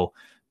is still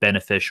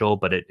beneficial,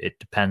 but it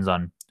depends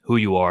on who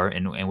you are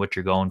and what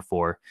you're going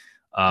for.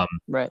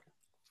 Right.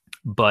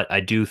 But I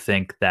do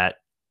think that,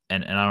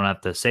 and I don't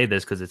have to say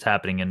this because it's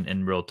happening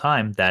in real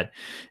time, that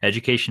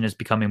education is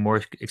becoming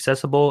more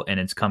accessible, and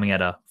it's coming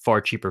at a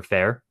far cheaper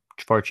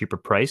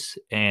price,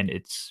 and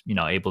it's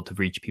able to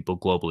reach people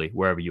globally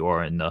wherever you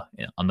are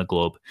on the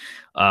globe.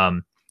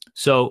 But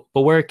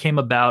where it came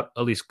about,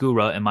 at least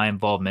Gura and my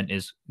involvement,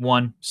 is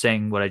one,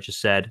 saying what I just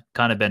said,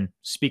 kind of been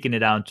speaking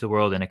it out into the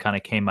world, and it kind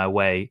of came my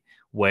way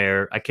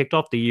where I kicked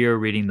off the year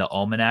reading the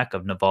Almanac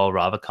of Naval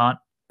Ravikant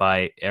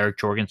by Eric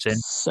Jorgensen.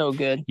 So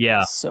good.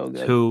 Yeah. So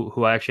good.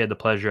 Who I actually had the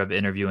pleasure of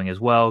interviewing as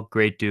well.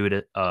 Great dude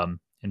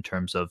in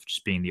terms of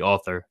just being the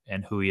author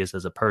and who he is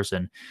as a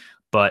person.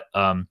 But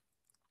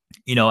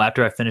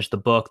after I finished the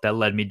book, that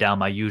led me down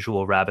my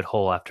usual rabbit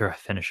hole after I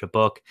finish a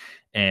book.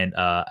 And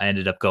I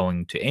ended up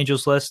going to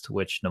Angels List,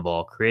 which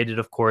Naval created,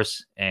 of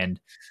course. And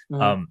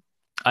Mhm. um,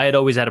 I had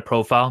always had a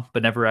profile,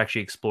 but never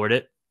actually explored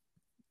it.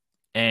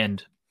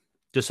 And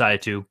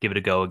decided to give it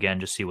a go again,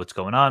 just see what's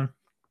going on.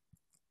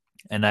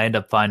 And I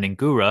ended up finding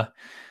Gura.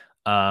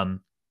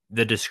 Um,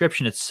 the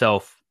description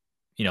itself,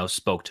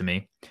 spoke to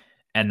me.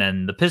 And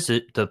then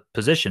the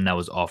position that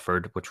was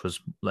offered, which was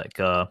like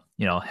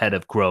head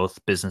of growth,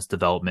 business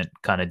development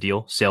kind of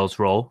deal, sales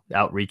role,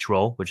 outreach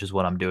role, which is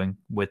what I'm doing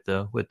with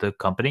the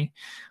company.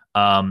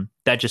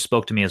 That just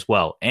spoke to me as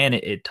well, and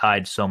it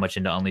tied so much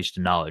into Unleash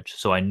the Knowledge.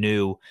 So I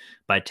knew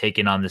by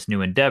taking on this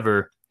new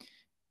endeavor,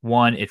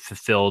 one, it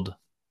fulfilled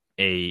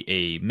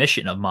a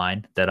mission of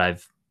mine that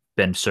I've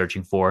been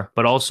searching for,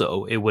 but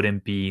also it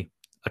wouldn't be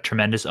a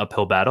tremendous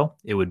uphill battle.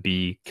 It would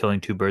be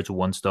killing two birds with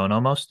one stone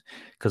almost,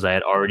 because I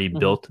had already Mhm.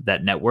 built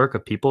that network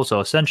of people.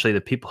 So essentially,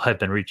 the people I've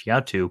been reaching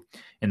out to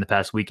in the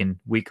past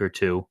week or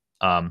two,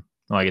 well,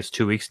 I guess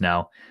 2 weeks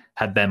now,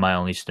 have been my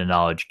Unleash the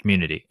Knowledge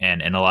community,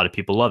 and a lot of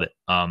people love it.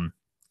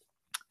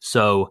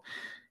 So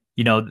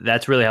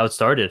that's really how it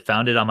started.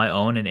 Found it on my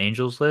own in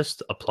Angels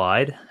List,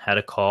 applied, had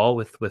a call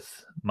with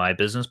my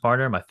business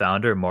partner, my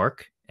founder,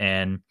 Mark,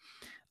 and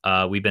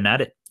we've been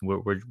at it.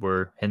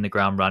 We're hitting the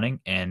ground running,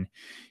 and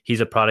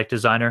he's a product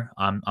designer.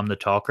 I'm the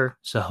talker,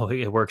 so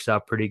it works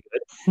out pretty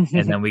good.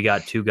 And then we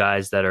got two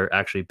guys that are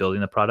actually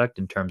building the product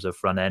in terms of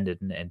front end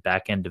and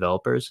back end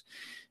developers.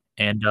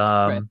 And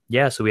Right.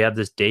 yeah, so we have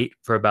this date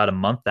for about a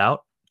month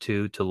out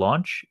to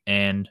launch,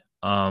 and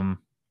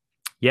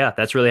yeah,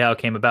 that's really how it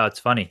came about. It's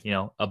funny,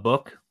 a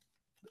book,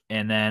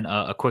 and then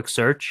a quick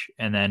search,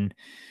 and then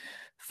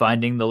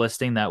finding the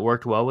listing that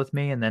worked well with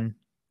me, and then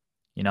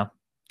you know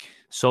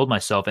sold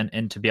myself.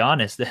 And to be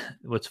honest,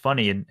 what's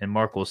funny, and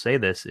Mark will say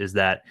this, is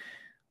that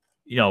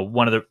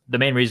one of the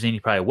main reason he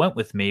probably went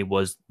with me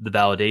was the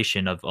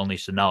validation of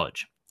Unleash the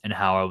Knowledge and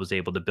how I was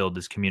able to build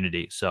this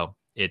community. So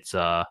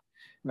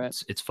Right.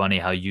 it's funny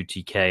how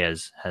UTK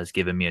has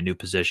given me a new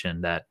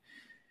position that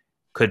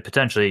could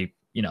potentially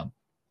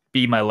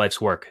be my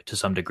life's work to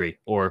some degree,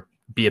 or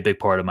be a big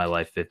part of my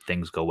life if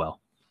things go well.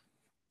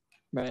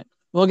 Right.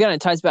 Well, again,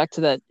 it ties back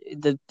to that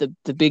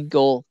the big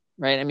goal,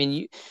 right? I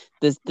mean,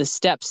 the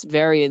steps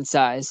vary in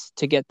size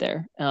to get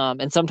there,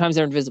 and sometimes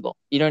they're invisible.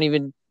 You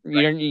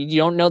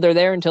don't know they're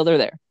there until they're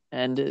there.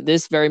 And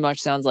this very much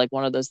sounds like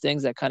one of those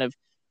things that kind of,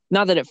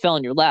 not that it fell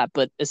in your lap,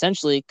 but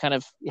essentially kind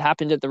of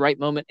happened at the right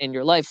moment in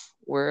your life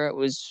where it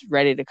was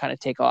ready to kind of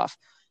take off.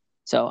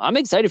 So I'm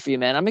excited for you,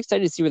 man. I'm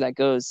excited to see where that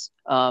goes.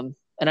 And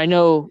I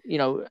know,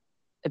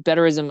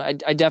 Betterism,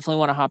 I definitely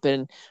want to hop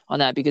in on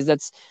that, because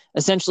that's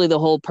essentially the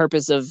whole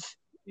purpose of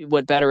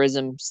what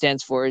Betterism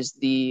stands for, is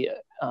the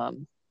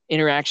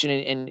interaction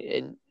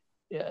and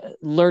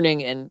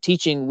learning and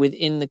teaching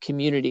within the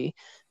community.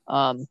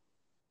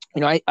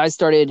 I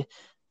started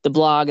the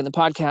blog and the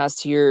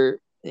podcast here,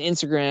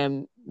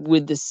 Instagram,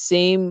 with the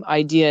same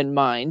idea in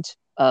mind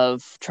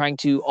of trying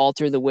to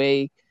alter the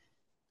way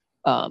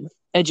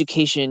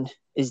education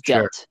is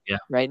Sure. dealt. Yeah.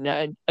 Right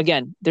now,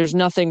 again, there's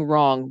nothing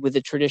wrong with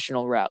the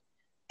traditional route.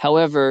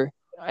 However,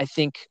 I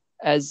think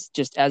as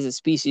a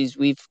species,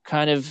 we've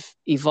kind of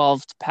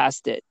evolved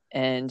past it,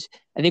 and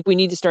I think we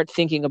need to start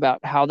thinking about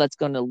how that's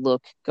going to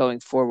look going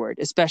forward,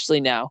 especially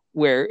now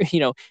where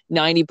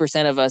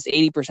 90% of us,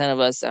 80% of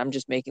us, I'm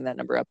just making that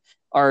number up,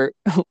 are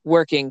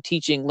working,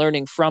 teaching,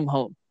 learning from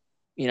home.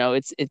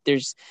 It's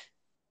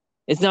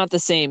not the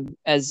same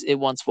as it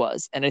once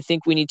was. And I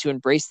think we need to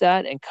embrace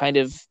that and kind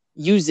of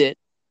use it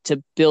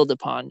to build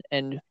upon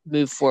and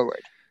move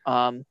forward.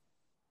 And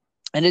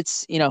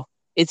it's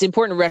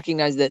important to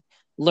recognize that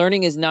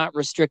learning is not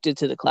restricted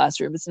to the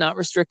classroom. It's not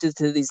restricted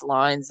to these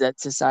lines that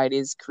society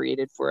has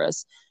created for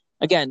us.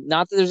 Again,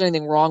 not that there's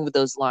anything wrong with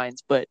those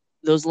lines, but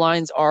those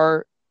lines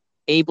are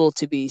able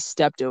to be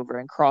stepped over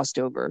and crossed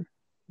over.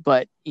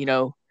 But,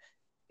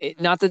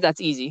 not that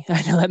that's easy.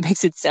 I know that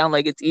makes it sound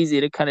like it's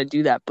easy to kind of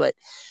do that, but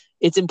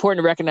it's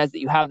important to recognize that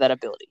you have that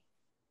ability.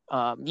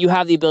 You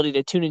have the ability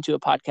to tune into a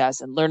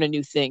podcast and learn a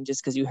new thing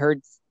just because you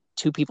heard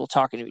two people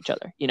talking to each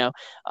other.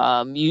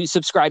 You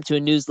subscribe to a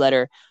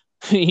newsletter,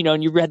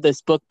 and you read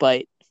this book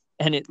bite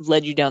and it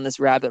led you down this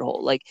rabbit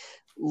hole. Like,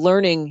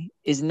 learning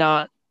is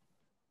not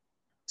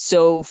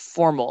so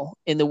formal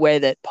in the way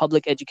that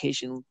public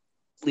education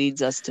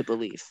leads us to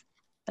believe.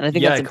 And I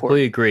think Yeah, that's I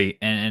completely important. agree.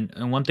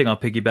 And one thing I'll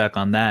piggyback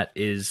on that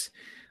is,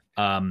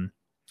 um,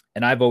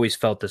 and I've always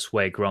felt this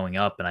way growing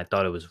up, and I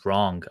thought it was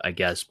wrong, I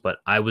guess, but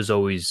I was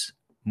always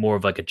more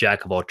of like a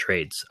jack of all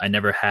trades. I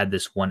never had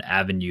this one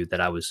avenue that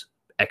I was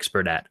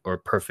expert at or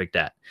perfect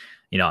at.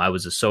 I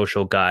was a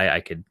social guy. I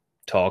could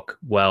talk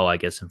well, I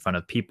guess, in front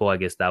of people. I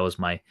guess that was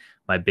my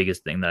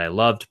biggest thing that I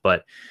loved,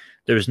 but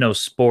there was no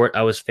sport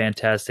I was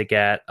fantastic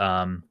at.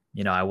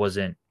 I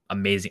wasn't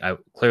amazing. I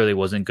clearly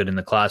wasn't good in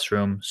the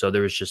classroom. So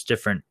there was just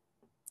different,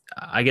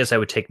 I guess I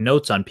would take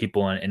notes on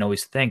people and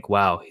always think,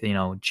 wow,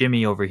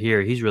 Jimmy over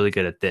here, he's really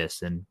good at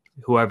this. And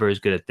whoever is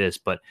good at this.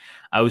 But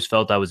I always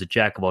felt I was a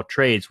jack of all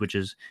trades, which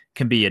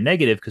can be a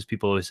negative because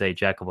people always say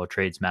jack of all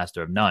trades,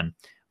 master of none.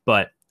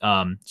 But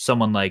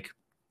someone like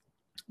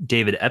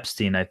David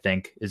Epstein, I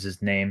think is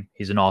his name.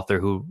 He's an author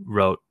who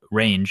wrote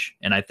Range.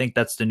 And I think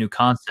that's the new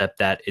concept,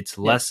 that it's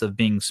less of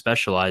being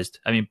specialized.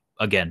 I mean,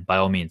 again, by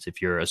all means,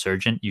 if you're a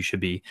surgeon, you should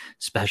be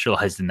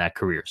specialized in that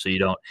career so you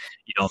don't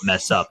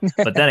mess up.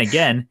 But then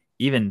again,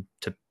 even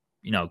to,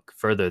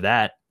 further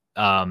that,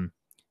 people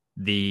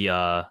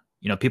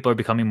are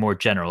becoming more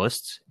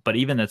generalists, but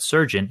even that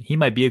surgeon, he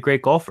might be a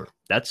great golfer.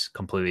 That's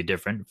completely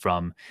different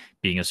from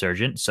being a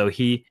surgeon. So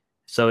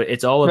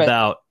it's all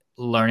about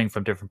learning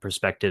from different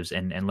perspectives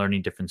and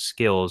learning different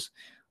skills.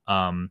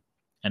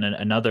 And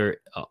another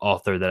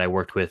author that I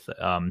worked with,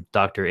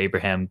 Dr.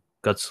 Abraham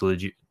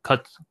Gutzligio,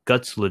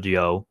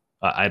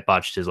 I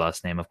botched his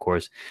last name, of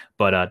course,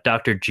 but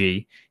Dr.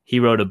 G, he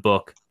wrote a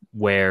book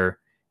where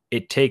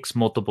it takes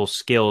multiple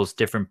skills,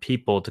 different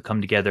people to come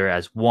together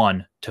as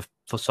one to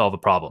solve a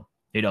problem.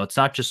 It's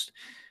not just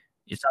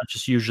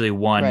usually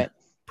one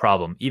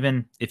problem.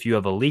 Even if you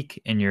have a leak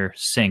in your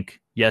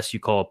sink, yes, you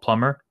call a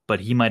plumber,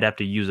 but he might have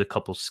to use a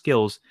couple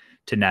skills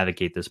to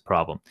navigate this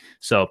problem.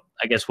 So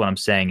I guess what I'm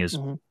saying is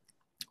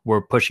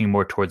we're pushing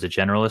more towards a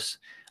generalist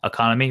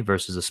economy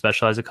versus a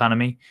specialized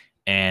economy.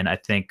 And I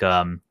think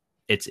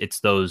it's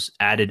those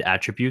added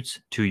attributes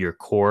to your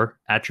core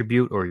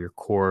attribute or your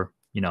core,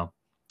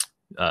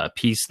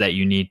 piece that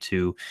you need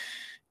to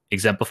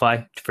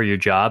exemplify for your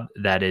job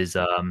that is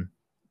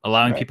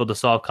allowing people to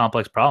solve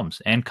complex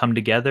problems and come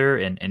together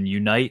and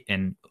unite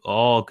and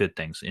all good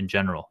things in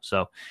general.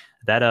 So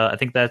that I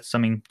think that's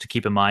something to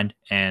keep in mind.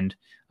 And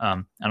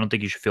I don't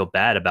think you should feel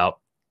bad about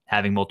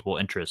having multiple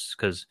interests,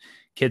 because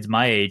kids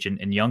my age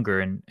and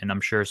younger, and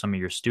I'm sure some of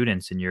your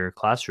students in your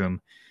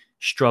classroom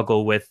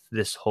struggle with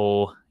this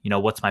whole,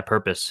 what's my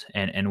purpose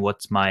and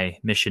what's my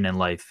mission in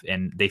life?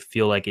 And they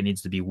feel like it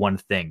needs to be one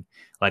thing.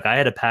 Like I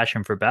had a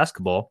passion for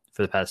basketball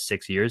for the past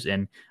 6 years,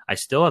 and I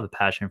still have a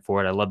passion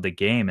for it. I love the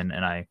game, and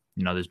I,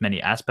 there's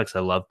many aspects I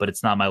love, but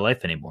it's not my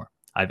life anymore.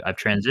 I've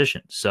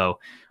transitioned. So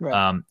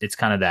it's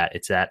kind of that.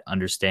 It's that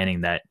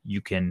understanding that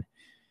you could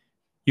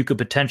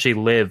potentially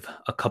live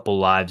a couple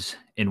lives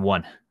in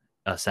one,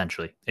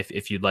 essentially,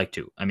 if you'd like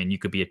to. I mean, you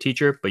could be a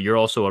teacher, but you're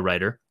also a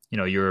writer.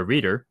 You're a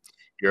reader.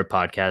 You're a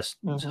podcast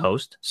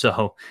host.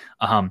 So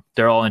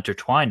they're all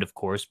intertwined, of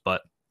course,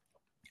 but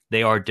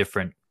they are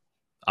different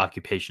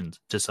occupations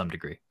to some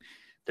degree.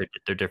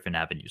 They're different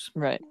avenues.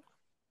 Right.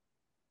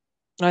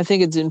 I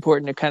think it's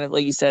important to kind of,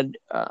 like you said,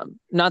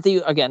 not that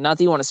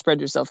you want to spread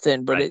yourself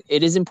thin, but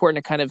it is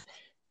important to kind of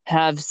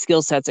have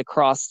skill sets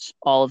across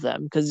all of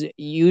them, because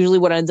usually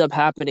what ends up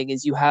happening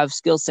is you have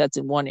skill sets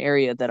in one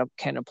area that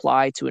can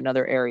apply to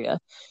another area.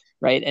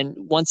 Right. And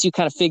once you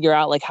kind of figure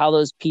out like how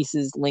those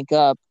pieces link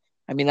up,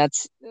 I mean,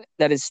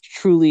 that is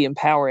truly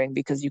empowering,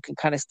 because you can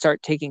kind of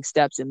start taking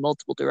steps in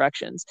multiple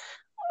directions.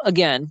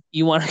 Again,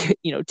 you want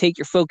to, take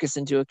your focus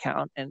into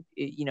account and,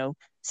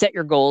 set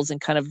your goals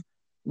and kind of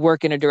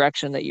work in a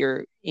direction that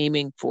you're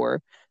aiming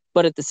for.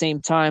 But at the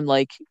same time,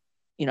 like,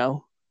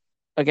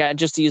 again,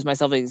 just to use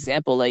myself as an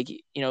example, like,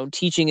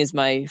 teaching is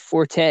my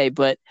forte,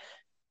 but,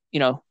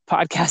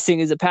 podcasting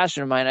is a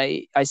passion of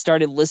mine. I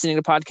started listening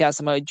to podcasts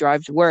on my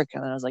drive to work,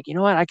 and then I was like, you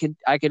know what, I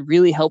could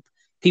really help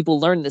people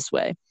learn this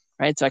way.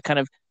 Right. So I kind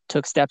of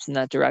took steps in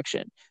that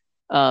direction.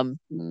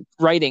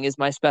 Writing is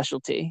my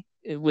specialty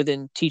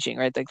within teaching,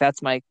 right? Like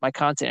that's my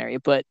content area.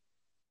 But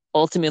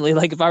ultimately,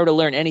 like if I were to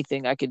learn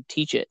anything, I could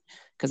teach it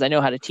because I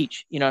know how to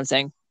teach. You know what I'm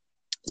saying?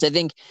 So I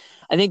think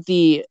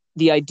the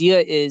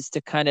idea is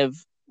to kind of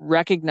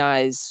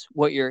recognize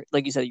what your,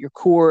 like you said, your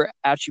core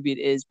attribute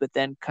is, but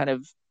then kind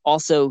of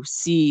also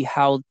see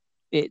how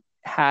it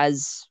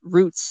has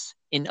roots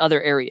in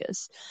other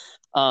areas.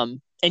 And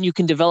you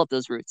can develop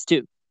those roots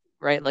too.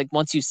 Right. Like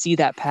once you see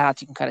that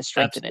path, you can kind of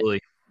strengthen it.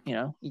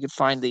 You can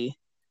find the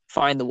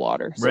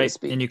water, so to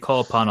speak. And you call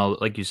upon all,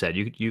 like you said,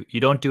 you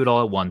don't do it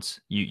all at once.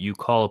 You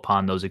call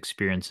upon those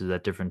experiences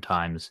at different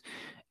times.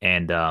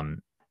 And,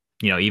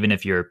 even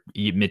if you're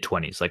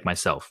mid-20s, like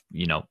myself,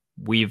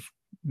 we've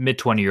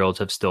mid-20-year-olds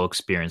have still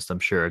experienced, I'm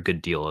sure, a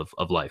good deal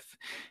of life.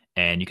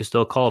 And you can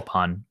still call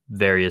upon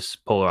various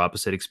polar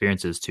opposite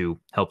experiences to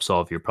help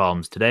solve your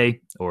problems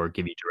today or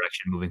give you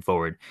direction moving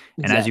forward.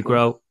 Exactly. And as you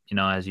grow,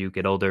 as you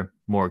get older,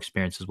 more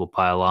experiences will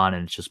pile on,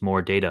 and it's just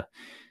more data.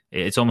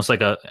 It's almost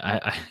like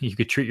you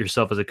could treat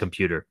yourself as a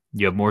computer.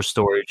 You have more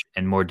storage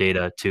and more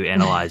data to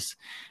analyze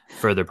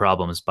further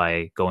problems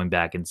by going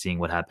back and seeing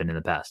what happened in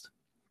the past.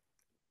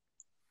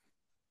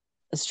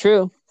 It's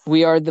true.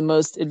 We are the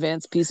most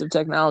advanced piece of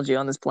technology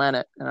on this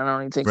planet, and I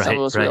don't even think some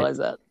of us realize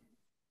that.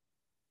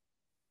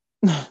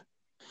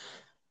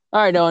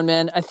 All right, Owen,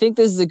 man. I think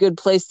this is a good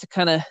place to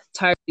kind of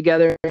tie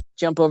together,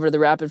 jump over to the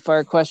rapid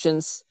fire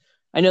questions.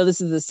 I know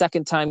this is the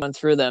second time going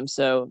through them,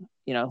 so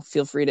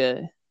feel free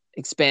to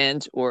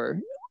expand, or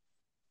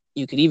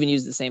you could even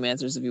use the same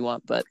answers if you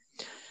want. But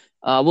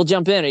we'll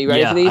jump in. Are you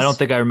ready for these? I don't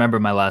think I remember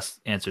my last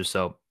answer,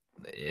 so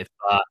if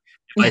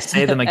I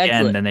say them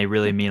again, then they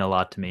really mean a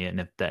lot to me, and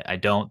if I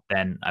don't,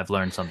 then I've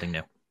learned something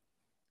new.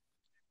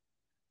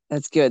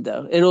 That's good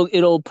though.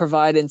 It'll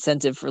provide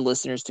incentive for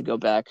listeners to go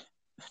back,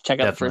 check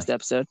out the first Definitely.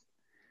 episode.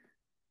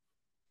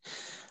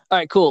 All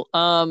right, cool.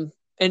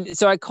 And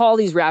so I call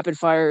these rapid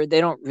fire.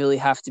 They don't really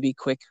have to be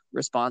quick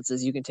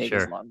responses. You can take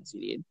as Sure. long as you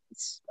need.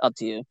 It's up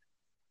to you.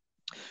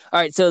 All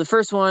right, so the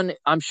first one,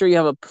 I'm sure you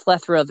have a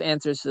plethora of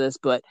answers for this,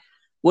 but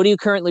what are you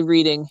currently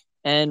reading,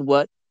 and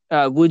what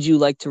would you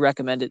like to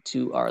recommend it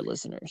to our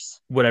listeners?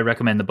 Would I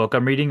recommend the book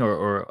I'm reading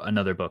or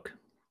another book?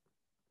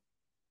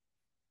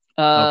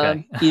 Uh,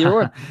 Okay. Either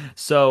or.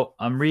 So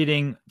I'm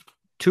reading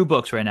two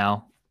books right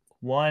now.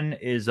 One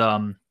is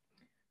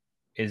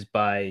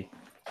by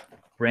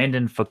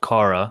Brandon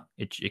Ficara.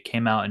 It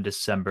came out in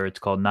December. It's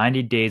called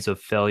 90 Days of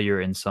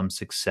Failure and Some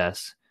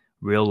Success: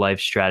 Real Life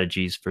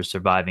Strategies for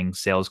Surviving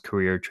Sales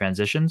Career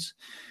Transitions.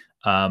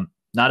 Not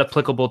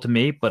applicable to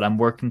me, but I'm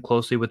working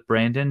closely with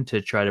Brandon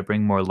to try to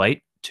bring more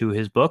light to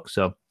his book.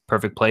 So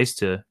perfect place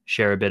to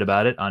share a bit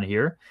about it on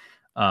here.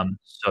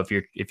 So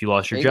if you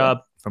lost your There you go. job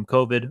from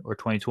COVID or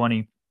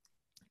 2020,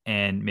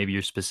 and maybe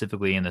you're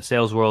specifically in the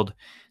sales world,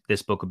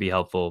 this book would be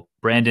helpful.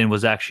 Brandon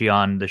was actually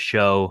on the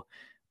show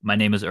My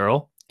Name is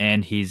Earl,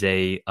 and he's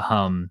a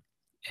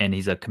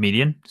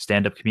comedian,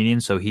 stand-up comedian.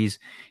 So he's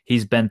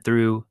been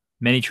through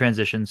many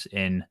transitions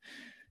in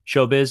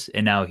showbiz,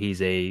 and now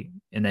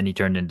and then he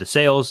turned into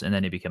sales, and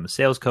then he became a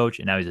sales coach,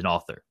 and now he's an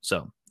author.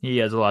 So he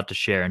has a lot to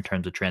share in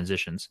terms of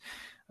transitions.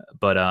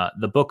 But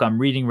the book I'm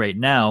reading right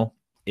now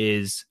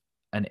is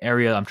an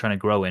area I'm trying to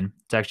grow in.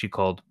 It's actually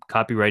called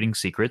Copywriting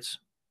Secrets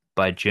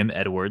by Jim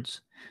Edwards.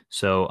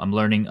 So I'm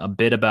learning a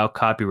bit about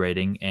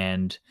copywriting,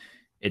 and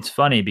it's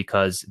funny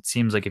because it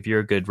seems like if you're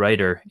a good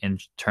writer in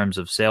terms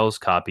of sales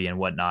copy and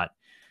whatnot,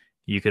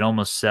 you can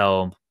almost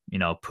sell,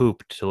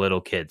 poop to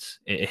little kids.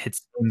 It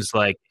seems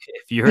like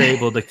if you're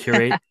able to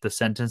curate the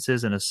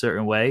sentences in a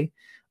certain way,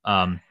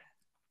 and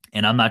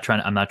I'm not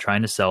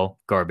trying to sell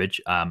garbage.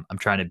 I'm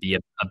trying to be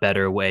a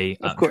better way.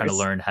 Of I'm trying to course.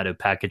 learn how to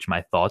package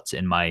my thoughts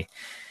and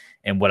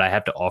what I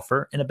have to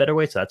offer in a better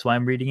way. So that's why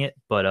I'm reading it.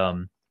 But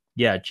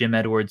yeah, Jim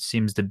Edwards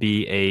seems to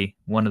be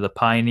one of the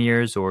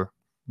pioneers or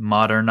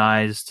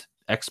modernized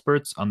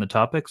experts on the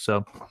topic.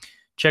 So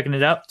checking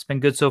it out. It's been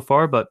good so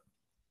far, but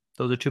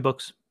those are two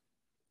books.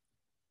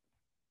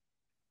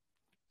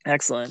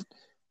 Excellent.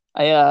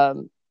 I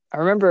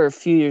remember a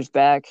few years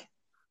back,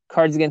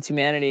 Cards Against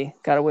Humanity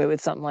got away with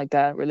something like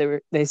that,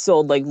 where they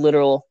sold like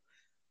literal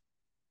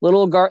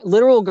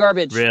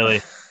garbage.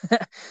 Really?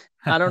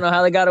 I don't know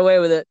how they got away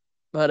with it,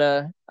 but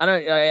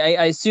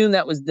I assume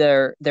that was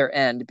their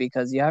end,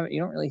 because you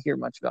don't really hear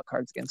much about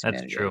Cards Against That's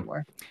Humanity true.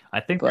 anymore. I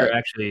think But they're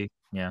actually,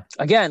 yeah.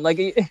 again, like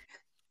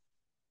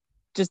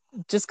just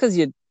because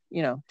you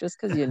know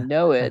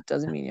it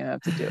doesn't mean you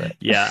have to do it.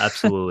 Yeah,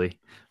 absolutely.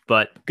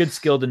 But good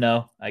skill to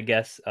know, I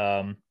guess.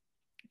 So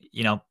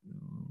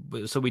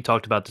we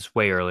talked about this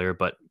way earlier,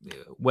 but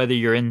whether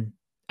you're in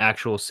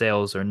actual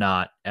sales or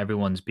not,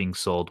 everyone's being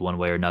sold one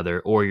way or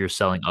another, or you're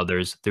selling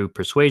others through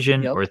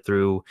persuasion Yep. or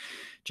through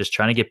just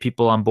trying to get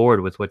people on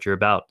board with what you're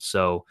about.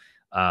 So,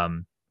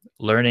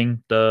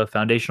 learning the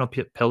foundational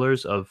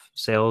pillars of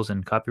sales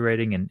and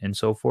copywriting and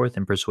so forth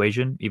and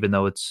persuasion, even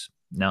though it's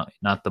not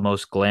the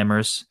most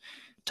glamorous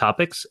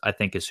topics, I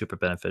think is super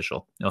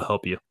beneficial. It'll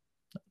help you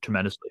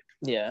tremendously.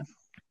 Yeah,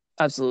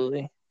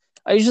 absolutely.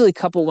 I usually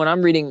couple, when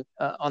I'm reading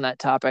on that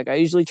topic, I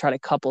usually try to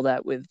couple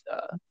that with,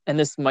 and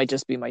this might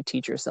just be my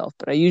teacher self,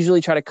 but I usually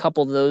try to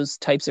couple those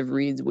types of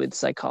reads with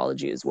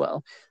psychology as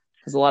well,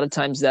 because a lot of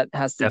times that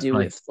has to do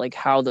Definitely. with like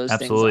how those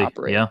things Absolutely.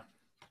 operate. Yeah.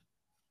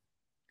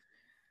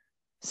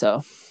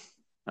 So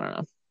I don't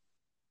know.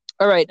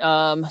 All right.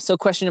 So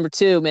question number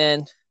 2,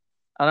 man.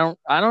 I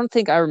don't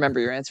think I remember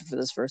your answer for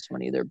this first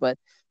one either, but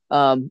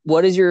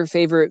what is your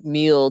favorite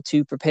meal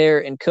to prepare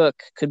and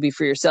cook? Could be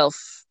for yourself,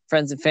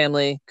 friends and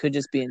family, could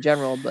just be in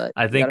general, but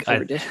I you got a think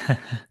favorite dish?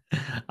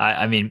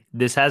 I mean,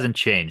 this hasn't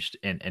changed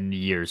in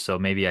years, so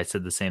maybe I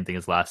said the same thing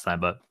as last time,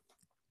 but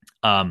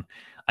I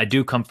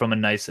do come from a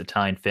nice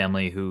Italian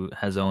family who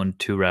has owned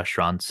 2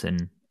 restaurants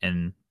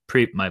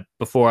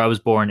before I was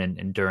born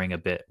and during a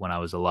bit when I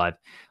was alive,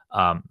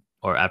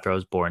 or after I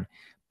was born.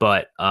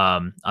 But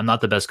I'm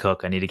not the best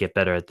cook. I need to get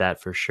better at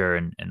that for sure,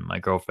 and my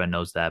girlfriend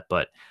knows that.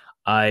 But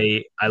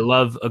I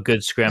love a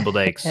good scrambled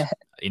eggs.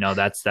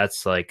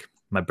 That's like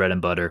my bread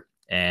and butter,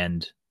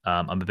 and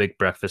I'm a big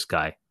breakfast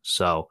guy.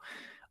 So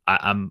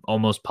I'm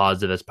almost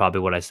positive that's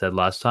probably what I said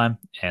last time,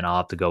 and I'll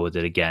have to go with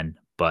it again.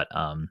 But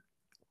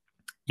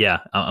yeah,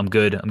 I'm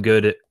good. I'm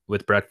good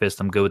with breakfast.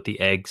 I'm good with the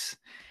eggs.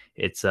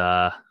 It's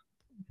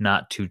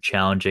not too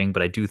challenging,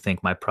 but I do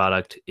think my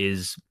product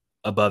is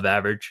above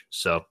average.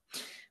 So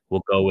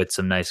we'll go with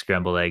some nice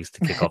scrambled eggs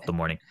to kick off the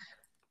morning.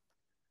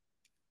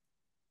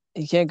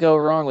 You can't go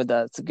wrong with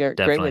that. It's a great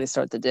way Definitely. to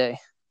start the day.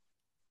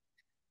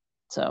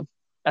 So,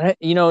 now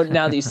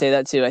that you say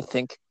that too, I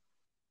think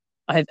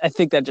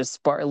that just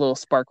a little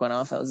spark went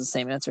off. That was the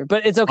same answer,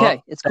 but it's okay.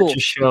 Well, It's cool. That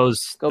just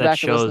shows. Go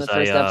back and listen to the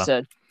first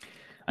episode.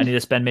 I need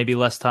to spend maybe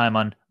less time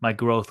on my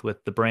growth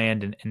with the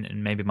brand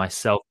and maybe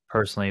myself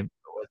personally.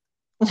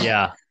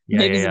 Yeah.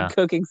 Maybe some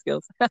cooking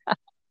skills.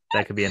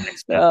 That could be a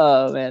next step.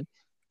 Oh man,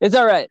 it's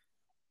all right.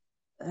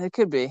 It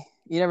could be.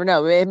 You never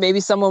know. Maybe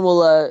someone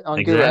will on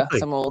Gura. Exactly.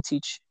 Someone will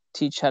teach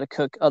how to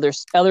cook other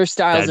styles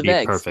That'd of be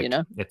eggs. perfect.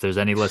 If there's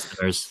any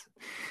listeners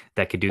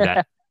that could do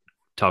that,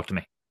 talk to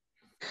me.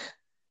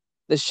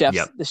 The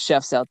Yep.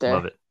 chefs out there,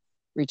 Love it.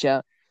 reach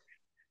out.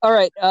 All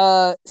right.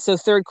 So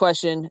third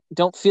question.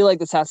 Don't feel like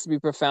this has to be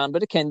profound,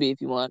 but it can be if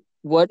you want.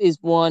 What is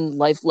one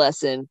life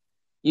lesson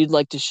you'd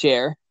like to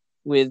share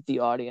with the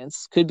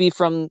audience? Could be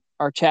from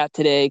our chat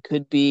today.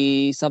 Could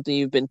be something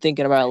you've been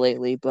thinking about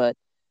lately. But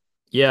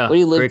Yeah, what do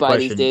you live great by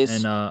these question. days?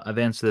 And I've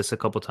answered this a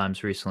couple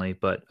times recently,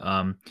 but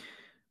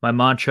my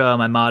mantra,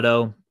 my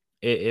motto,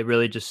 it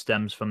really just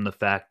stems from the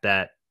fact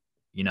that,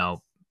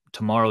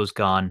 tomorrow's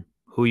gone.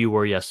 Who you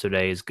were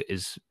yesterday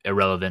is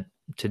irrelevant.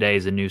 Today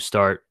is a new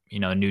start,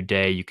 a new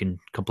day. You can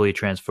completely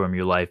transform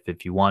your life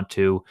if you want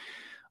to.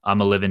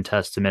 I'm a living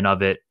testament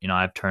of it.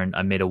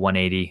 I made a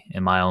 180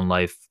 in my own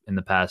life in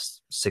the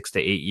past 6 to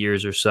 8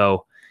 years or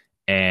so.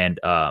 And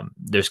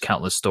there's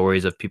countless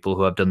stories of people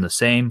who have done the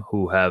same,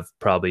 who have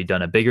probably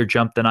done a bigger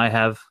jump than I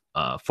have.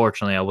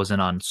 Fortunately, I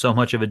wasn't on so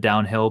much of a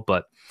downhill,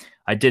 but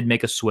I did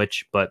make a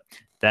switch. But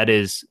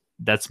that's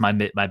my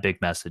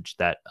big message,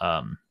 that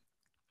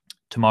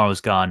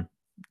tomorrow's gone.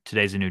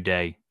 Today's a new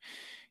day.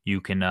 You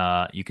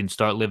can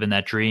start living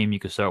that dream. You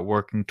can start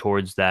working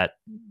towards that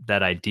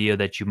idea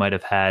that you might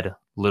have had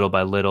little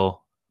by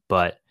little.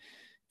 But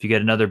if you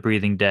get another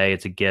breathing day,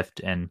 it's a gift.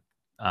 And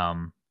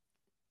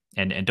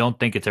don't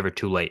think it's ever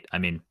too late. I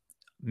mean,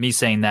 me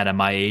saying that at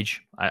my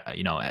age,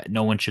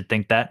 no one should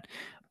think that,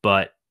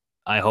 but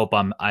I hope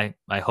I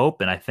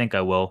hope, and I think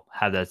I will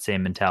have that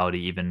same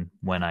mentality even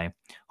when I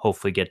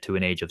hopefully get to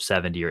an age of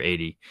 70 or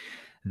 80,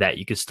 that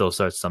you can still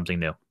start something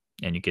new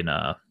and you can,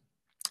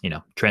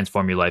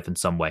 transform your life in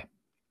some way.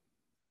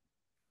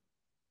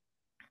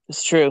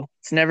 It's true.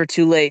 It's never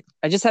too late.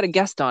 I just had a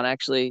guest on,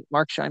 actually.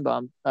 Mark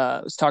Scheinbaum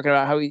was talking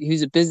about how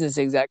he's a business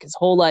exec his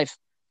whole life.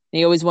 And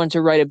he always wanted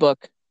to write a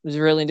book. He was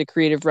really into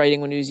creative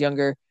writing when he was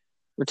younger,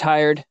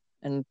 retired,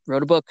 and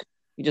wrote a book.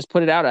 He just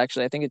put it out,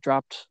 actually. I think it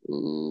dropped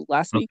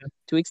last week,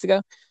 2 weeks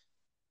ago.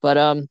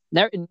 But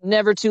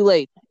never too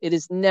late. It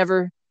is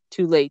never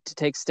too late to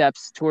take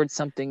steps towards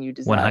something you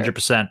desire.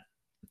 100%.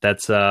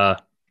 That's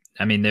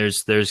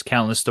there's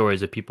countless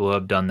stories of people who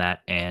have done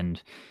that,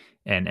 and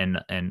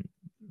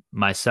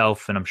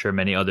myself, and I'm sure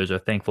many others, are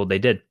thankful they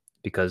did,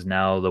 because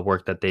now the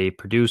work that they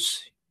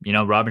produce,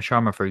 Robin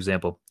Sharma, for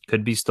example,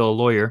 could be still a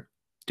lawyer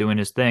doing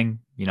his thing,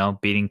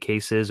 beating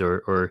cases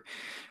or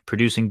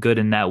producing good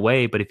in that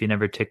way. But if he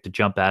never took the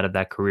jump out of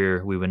that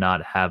career, we would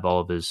not have all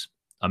of his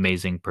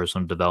amazing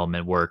personal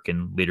development work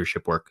and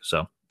leadership work.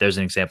 So there's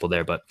an example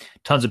there, but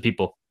tons of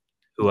people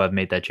who have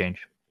made that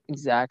change.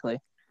 Exactly.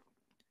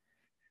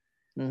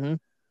 Mm-hmm.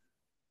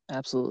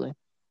 Absolutely.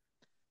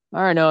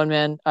 All right, Owen,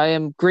 man. I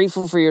am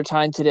grateful for your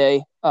time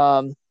today.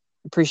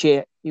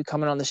 Appreciate you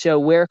coming on the show.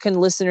 Where can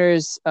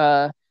listeners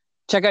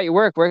check out your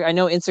work? I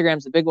know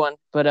Instagram's a big one,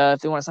 but if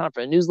they want to sign up for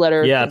a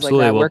newsletter, yeah, things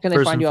absolutely. like that, where can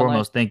they find you online? First and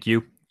foremost, thank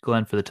you,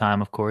 Glenn, for the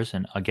time, of course,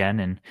 and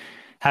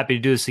happy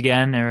to do this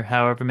again, or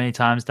however many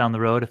times down the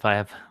road if I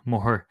have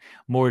more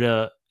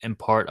to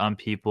impart on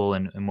people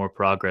and more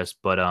progress.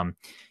 But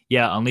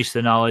Unleash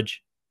the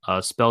Knowledge,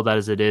 spelled out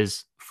as it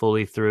is,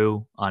 fully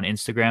through, on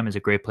Instagram is a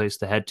great place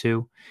to head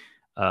to.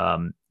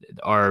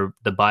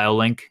 The bio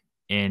link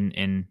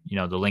in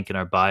the link in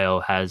our bio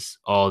has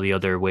all the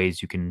other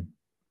ways you can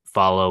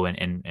follow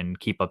and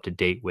keep up to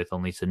date with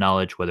Unleash the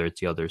Knowledge, whether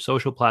it's the other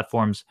social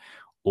platforms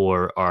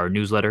or our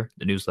newsletter.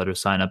 The newsletter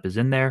sign up is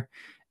in there.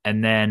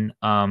 And then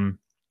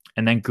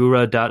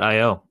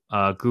Gura.io.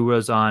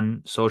 Gura's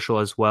on social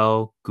as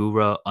well,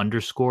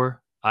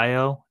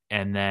 Gura_IO,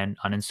 and then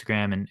on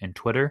Instagram and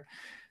Twitter,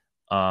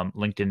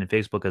 LinkedIn and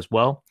Facebook as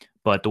well.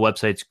 But the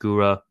website's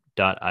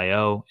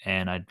Gura.io,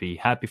 and I'd be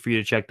happy for you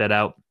to check that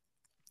out.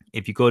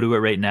 If you go to it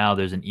right now,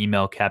 there's an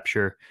email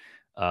capture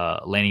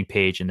landing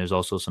page, and there's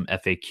also some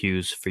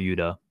FAQs for you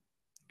to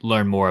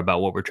learn more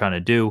about what we're trying to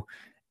do.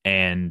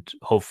 And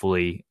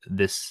hopefully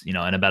this, in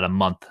about a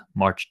month,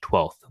 March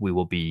 12th, we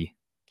will be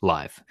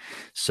live.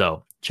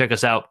 So check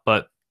us out.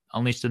 But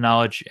Unleash the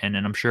Knowledge, and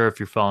I'm sure if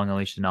you're following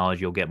Unleash the Knowledge,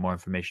 you'll get more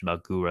information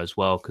about Gura as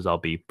well, because I'll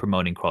be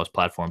promoting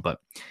cross-platform. But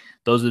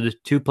those are the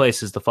two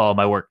places to follow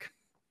my work.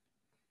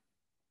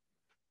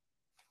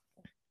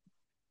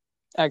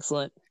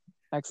 Excellent.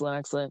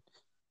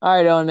 All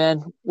right, Owen,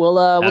 man.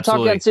 We'll talk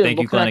again soon. Thank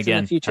you, Glenn, again.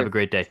 In the future. Have a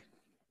great day.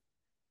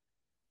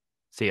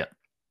 See ya.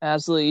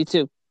 Absolutely. You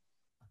too.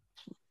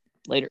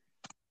 Later.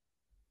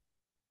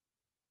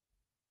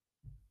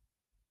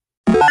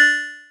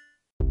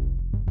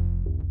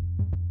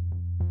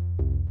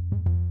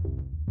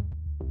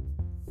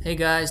 Hey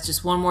guys,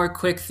 just one more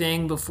quick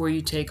thing before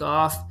you take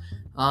off.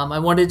 I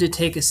wanted to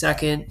take a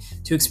second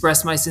to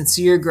express my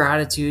sincere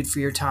gratitude for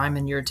your time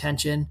and your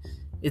attention.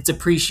 It's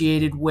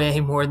appreciated way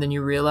more than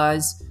you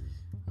realize.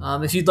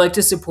 If you'd like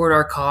to support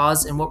our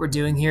cause and what we're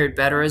doing here at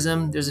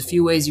Betterism, there's a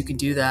few ways you could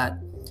do that.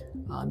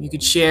 You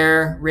could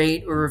share,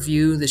 rate, or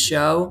review the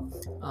show.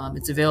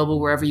 It's available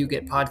wherever you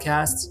get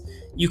podcasts.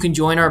 You can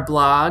join our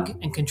blog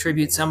and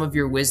contribute some of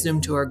your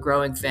wisdom to our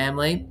growing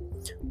family.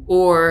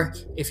 Or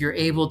if you're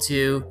able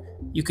to,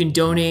 you can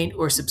donate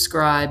or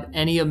subscribe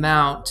any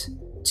amount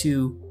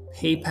to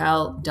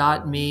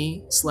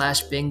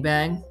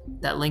paypal.me/bingbang.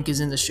 That link is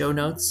in the show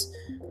notes.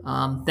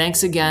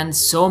 Thanks again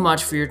so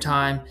much for your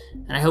time,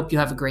 and I hope you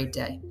have a great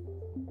day.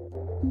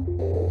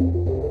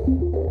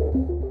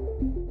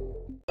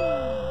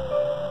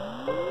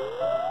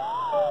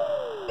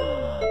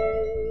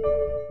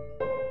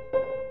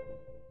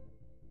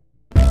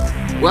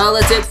 Well,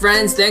 that's it,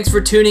 friends. Thanks for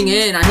tuning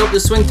in. I hope to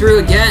swing through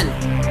again.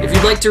 If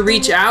you'd like to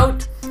reach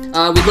out,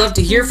 we'd love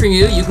to hear from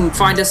you. You can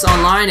find us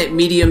online at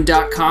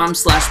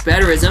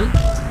medium.com/betterism.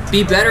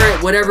 Be better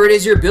at whatever it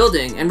is you're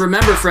building. And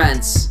remember,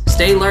 friends,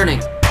 stay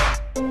learning.